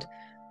beyond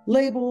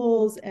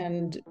labels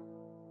and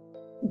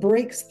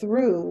breaks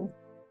through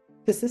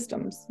the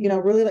systems, you know,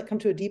 really like come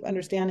to a deep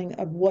understanding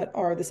of what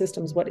are the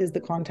systems, what is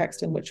the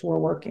context in which we're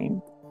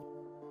working.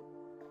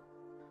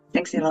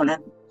 Thanks, Ilona.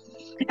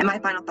 And my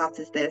final thoughts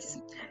is this: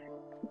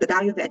 the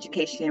value of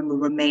education will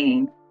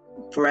remain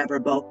forever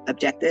both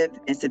objective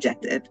and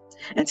subjective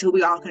until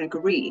we all can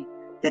agree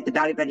that the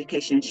value of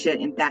education should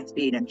in fact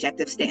be an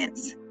objective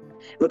stance.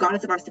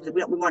 Regardless of our systems,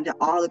 we want to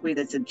all agree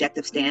that it's an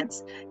objective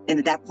stance. And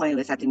at that point,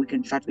 I think we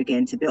can start to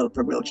begin to build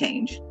for real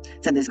change.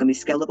 Something that's going to be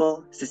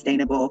scalable,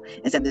 sustainable,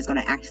 and something that's going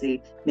to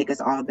actually make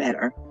us all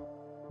better.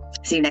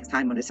 See you next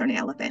time on Discerning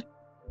Elephant.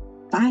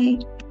 Bye.